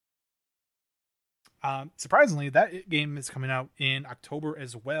bears. Surprisingly, that game is coming out in October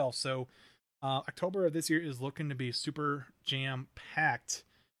as well. So October of this year is looking to be super jam-packed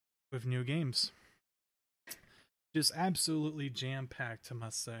with new games. Just absolutely jam-packed, I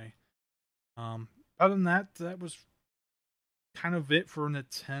must say. Other than that, that was kind of it for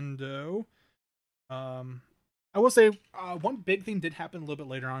Nintendo. I will say one big thing did happen a little bit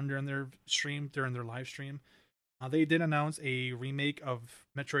later on during their live stream. They did announce a remake of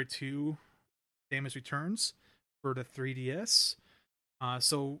Metroid 2 Samus Returns for the 3DS.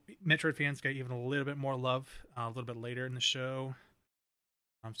 So Metroid fans got even a little bit more love a little bit later in the show.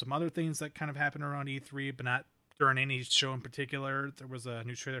 Some other things that kind of happened around E3, but not during any show in particular. There was a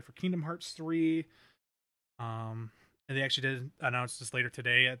new trailer for Kingdom Hearts 3. And they actually did announce this later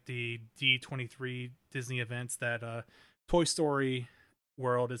today at the D23 Disney events that Toy Story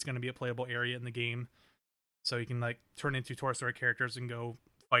World is going to be a playable area in the game. So you can like turn into Toy Story characters and go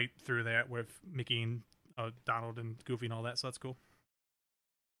fight through that with Mickey and Donald and Goofy and all that. So that's cool.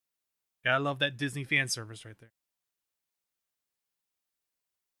 Gotta love that Disney fan service right there.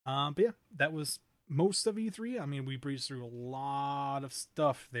 But yeah, that was most of E3. I mean, we breezed through a lot of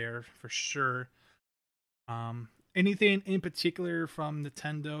stuff there for sure. Anything in particular from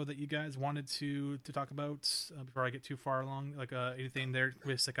Nintendo that you guys wanted to talk about before I get too far along? Like anything there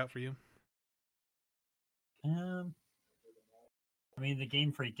really stick out for you? I mean, the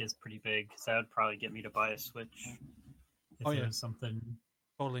Game Freak is pretty big, so that would probably get me to buy a Switch if it was something.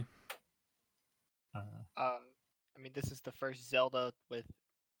 Totally. I mean, this is the first Zelda with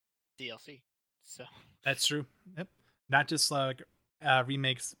DLC, so That's true. Yep. Not just like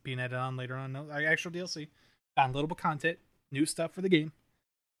remakes being added on later on. No, like actual DLC, downloadable content, new stuff for the game.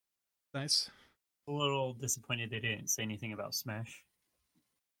 Nice. A little disappointed they didn't say anything about Smash.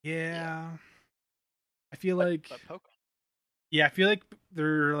 Yeah. I feel like Pokemon. Yeah, I feel like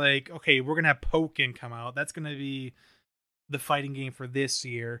they're like, okay, we're gonna have Pokken come out. That's gonna be the fighting game for this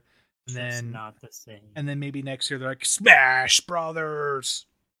year. And then not the same. And then maybe next year they're like Smash Brothers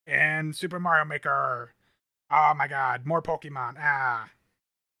and Super Mario Maker. Oh my god, more Pokemon.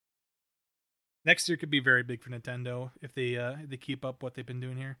 Next year could be very big for Nintendo if they keep up what they've been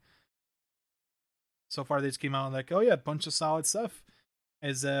doing here. So far they just came out like, oh yeah, a bunch of solid stuff.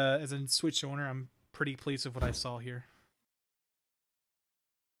 As a Switch owner, I'm pretty pleased with what I saw here.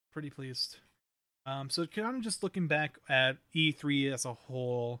 Pretty pleased. So kind of just looking back at E3 as a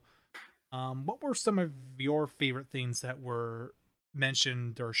whole, what were some of your favorite things that were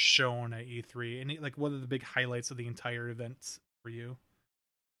mentioned or shown at E3? Any what are the big highlights of the entire event for you?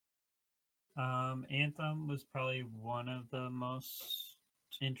 Anthem was probably one of the most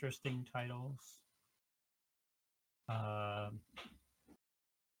interesting titles. Other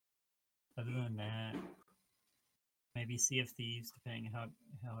than that, maybe Sea of Thieves, depending how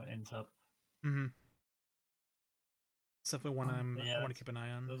it ends up. Mm-hmm. It's definitely one I want to keep an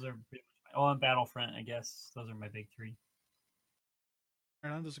eye on. Those are pretty much and Battlefront, I guess. Those are my big three.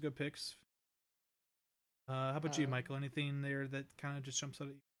 Right on, those are good picks. How about you, Michael? Anything there that kind of just jumps out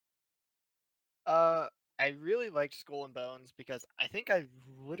at you? I really liked Skull and Bones because I think I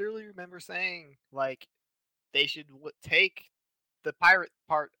literally remember saying like they should take the pirate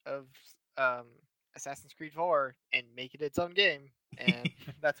part of um, Assassin's Creed 4 and make it its own game, and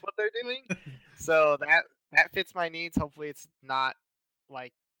that's what they're doing. So that fits my needs. Hopefully, it's not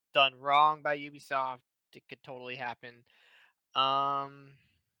like done wrong by Ubisoft. It could totally happen. Um,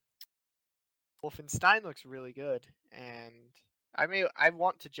 Wolfenstein looks really good, and I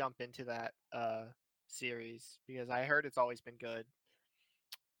want to jump into that series because I heard it's always been good.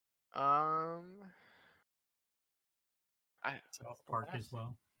 Um, I South the Park as last-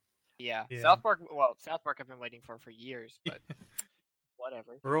 well. Yeah, Yeah. South Park. Well, South Park I've been waiting for years, but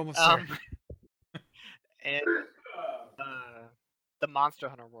whatever. We're almost there. And the Monster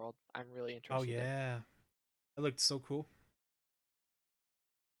Hunter World, I'm really interested. Oh yeah, that looked so cool.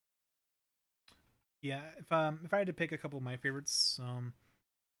 Yeah, if I had to pick a couple of my favorites,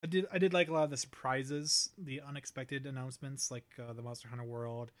 I did like a lot of the surprises, the unexpected announcements, like the Monster Hunter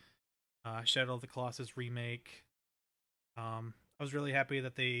World, Shadow of the Colossus remake. I was really happy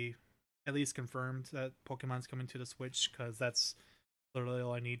that they at least confirmed that Pokemon's coming to the Switch because that's literally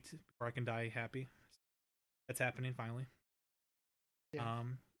all I need before I can die happy. That's happening finally. Yeah.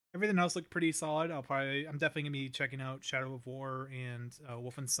 Everything else looked pretty solid. I'm definitely gonna be checking out Shadow of War and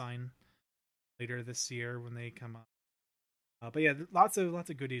Wolfenstein later this year when they come out. But yeah, lots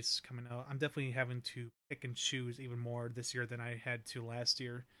of goodies coming out. I'm definitely having to pick and choose even more this year than I had to last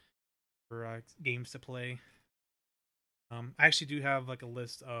year for games to play. I actually do have like a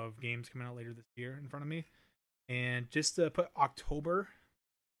list of games coming out later this year in front of me, and just to put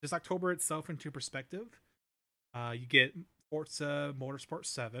just October itself into perspective, you get Forza Motorsport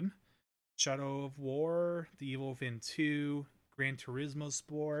 7, Shadow of War, The Evil Within 2, Gran Turismo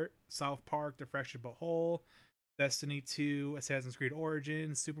Sport, South Park: The Fractured But Whole, Destiny 2, Assassin's Creed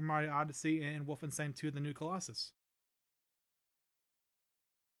Origins, Super Mario Odyssey, and Wolfenstein 2: The New Colossus.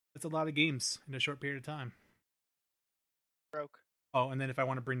 That's a lot of games in a short period of time. Broke. Oh, and then if I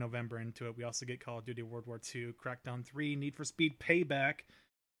want to bring November into it, we also get Call of Duty World War II, Crackdown 3, Need for Speed Payback,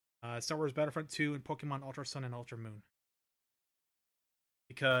 Star Wars Battlefront 2, and Pokemon Ultra Sun and Ultra Moon.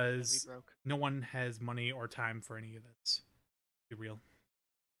 Because Broke. no one has money or time for any of this. Be real.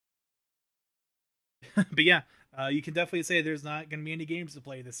 But yeah, you can definitely say there's not going to be any games to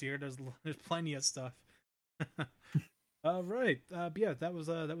play this year. There's plenty of stuff. All right. But yeah, that was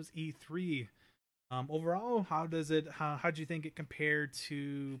E3. Overall, how do you think it compared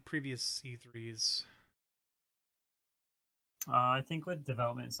to previous E3s? I think with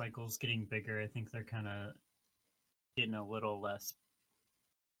development cycles getting bigger, I think they're kind of getting a little less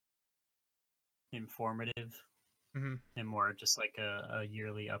informative and more just like a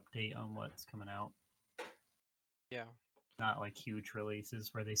yearly update on what's coming out. Yeah. Not like huge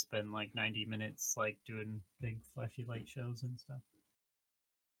releases where they spend like 90 minutes like doing big flashy light shows and stuff.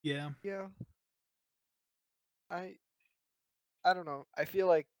 Yeah. Yeah. I don't know. I feel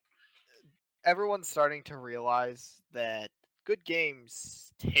like everyone's starting to realize that good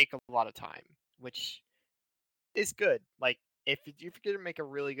games take a lot of time, which is good. Like if you're going to make a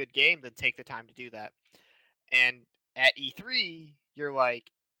really good game, then take the time to do that. And at E3, you're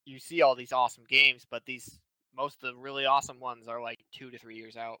like you see all these awesome games, but most of the really awesome ones are like 2 to 3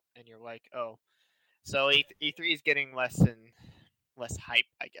 years out, and you're like, oh, so E3 is getting less and less hype,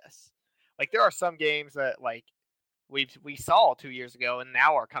 I guess. Like there are some games that like we saw 2 years ago and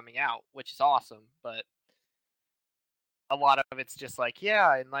now are coming out, which is awesome, but a lot of it's just like,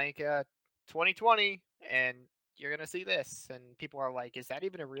 yeah, in like 2020, and you're gonna see this, and people are like, is that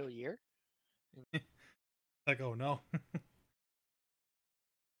even a real year? Like, oh no.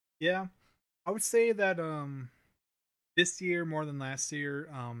 Yeah, I would say that this year more than last year,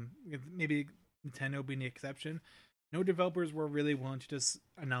 maybe Nintendo being the exception, no developers were really willing to just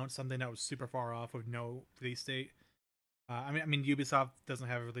announce something that was super far off with no release date. I mean, Ubisoft doesn't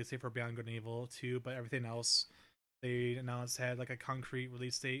have a release date for Beyond Good and Evil 2, but everything else they announced had like a concrete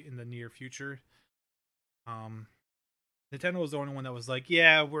release date in the near future. Nintendo was the only one that was like,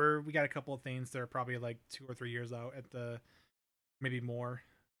 yeah, we got a couple of things that are probably like 2 or 3 years out at the maybe more.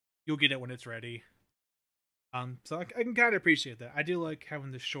 You'll get it when it's ready. So I can kind of appreciate that. I do like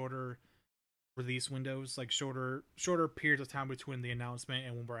having the shorter release windows, like shorter periods of time between the announcement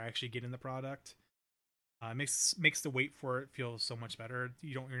and when we're actually getting the product. Makes the wait for it feel so much better.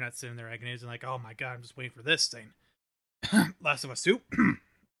 You're not sitting there agonizing like, oh my god, I'm just waiting for this thing. Last of Us 2.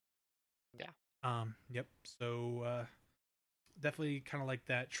 Yeah. Yep. So definitely kind of like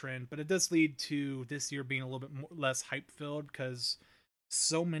that trend, but it does lead to this year being a little bit less hype filled because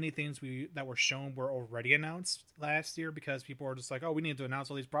so many things that were shown were already announced last year because people were just like, oh, we need to announce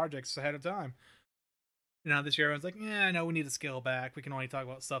all these projects ahead of time. This year everyone's like, yeah, no, we need to scale back. We can only talk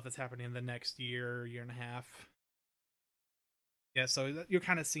about stuff that's happening in the next year and a half. Yeah, so you're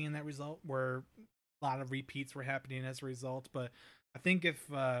kind of seeing that result where a lot of repeats were happening as a result. But I think if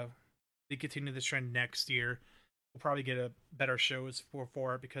they continue this trend next year, we'll probably get a better shows for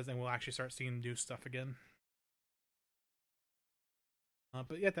it because then we'll actually start seeing new stuff again.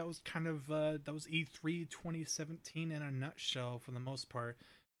 But yeah, that was kind of that was E3 2017 in a nutshell for the most part.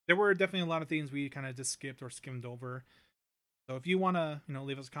 There were definitely a lot of things we kind of just skipped or skimmed over. So if you want to,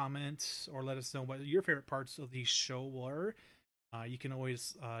 leave us comments or let us know what your favorite parts of the show were, you can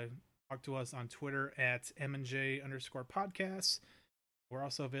always talk to us on Twitter at MNJ_podcast. We're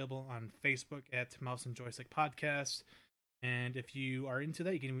also available on Facebook at Mouse and Joystick Podcast. And if you are into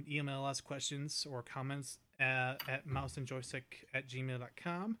that, you can email us questions or comments at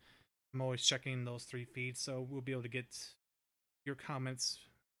mouseandjoystick@gmail.com. I'm always checking those 3 feeds, so we'll be able to get your comments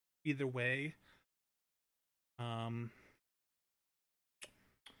either way. But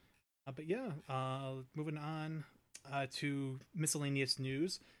yeah, moving on to miscellaneous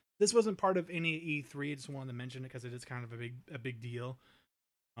news. This wasn't part of any E3. I just wanted to mention it because it is kind of a big deal.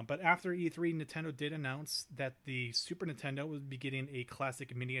 But after E3, Nintendo did announce that the Super Nintendo would be getting a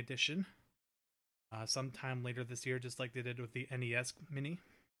Classic Mini Edition sometime later this year, just like they did with the NES Mini.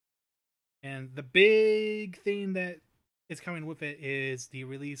 And the big thing that is coming with it is the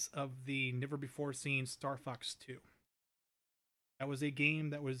release of the never-before-seen Star Fox 2. That was a game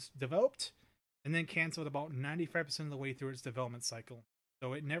that was developed and then canceled about 95% of the way through its development cycle.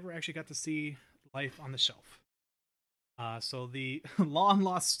 So it never actually got to see life on the shelf. So the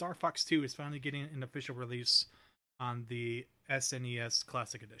long-lost Star Fox 2 is finally getting an official release on the SNES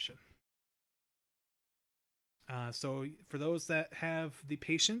Classic Edition. So for those that have the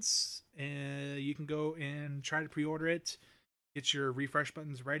patience, you can go and try to pre-order it. Get your refresh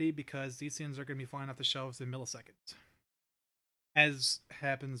buttons ready because these things are going to be flying off the shelves in milliseconds. As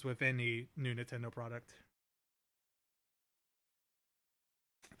happens with any new Nintendo product.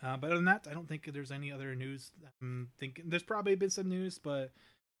 But other than that, I don't think there's any other news. I'm thinking there's probably been some news, but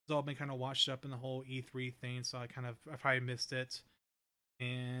it's all been kind of washed up in the whole E3 thing, so I probably missed it.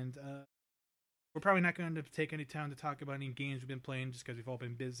 And we're probably not going to take any time to talk about any games we've been playing just because we've all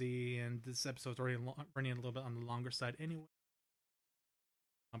been busy, and this episode's already running a little bit on the longer side anyway.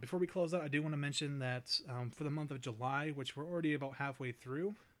 Before we close out, I do want to mention that for the month of July, which we're already about halfway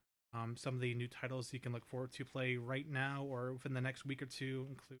through, some of the new titles you can look forward to play right now or within the next week or two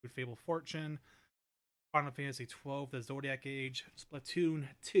include Fable Fortune, Final Fantasy XII, The Zodiac Age, Splatoon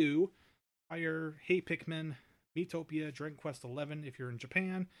 2, Fire, Hey Pikmin, Miitopia, Dragon Quest XI if you're in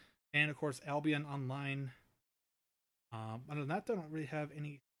Japan, and of course Albion Online. Other than that, I don't really have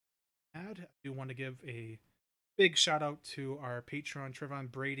any to add. I do want to give a big shout out to our Patreon, Trevon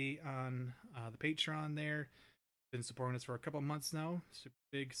Brady, on the Patreon there. Been supporting us for a couple months now. Super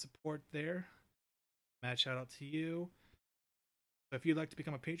big support there. Mad shout out to you. So if you'd like to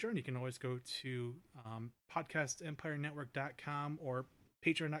become a patron, you can always go to podcastempirenetwork.com or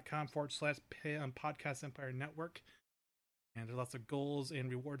patreon.com/Podcast Empire Network. And there's lots of goals and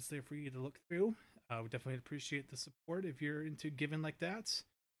rewards there for you to look through. We definitely appreciate the support if you're into giving like that.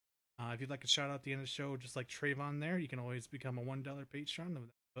 If you'd like a shout out at the end of the show, just like Trayvon there, you can always become a $1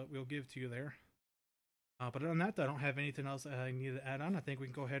 patron, but we'll give to you there. But other than that, I don't have anything else I need to add on. I think we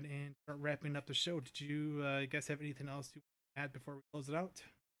can go ahead and start wrapping up the show. Did you guys have anything else to add before we close it out?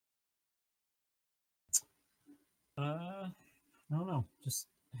 I don't know. Just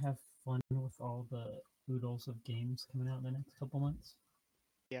have fun with all the oodles of games coming out in the next couple months.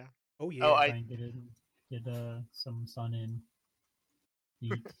 Yeah. Oh yeah. Oh, Try and get some sun in.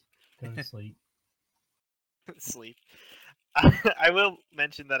 Eat. Go to sleep. Sleep. I will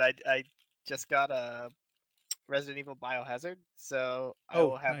mention that I just got a Resident Evil Biohazard, so I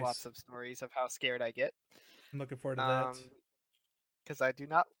will have nice. lots of stories of how scared I get. I'm looking forward to that. Because I do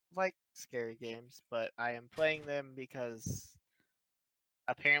not like scary games, but I am playing them because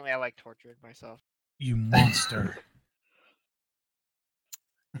apparently I like torturing myself. You monster.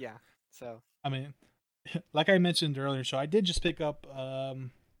 Yeah, so. I mean, like I mentioned earlier, so I did just pick up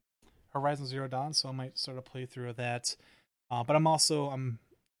Horizon Zero Dawn, so I might sort of play through that. But I'm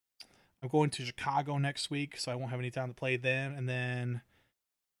going to Chicago next week, so I won't have any time to play then. And then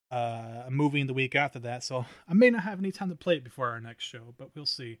I'm moving the week after that, so I may not have any time to play it before our next show, but we'll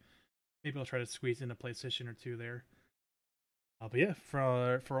see. Maybe I'll try to squeeze in a PlayStation or two there. But yeah,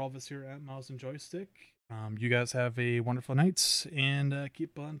 for all of us here at Mouse and Joystick, you guys have a wonderful night, and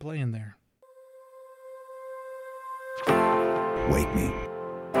keep on playing there. Wake me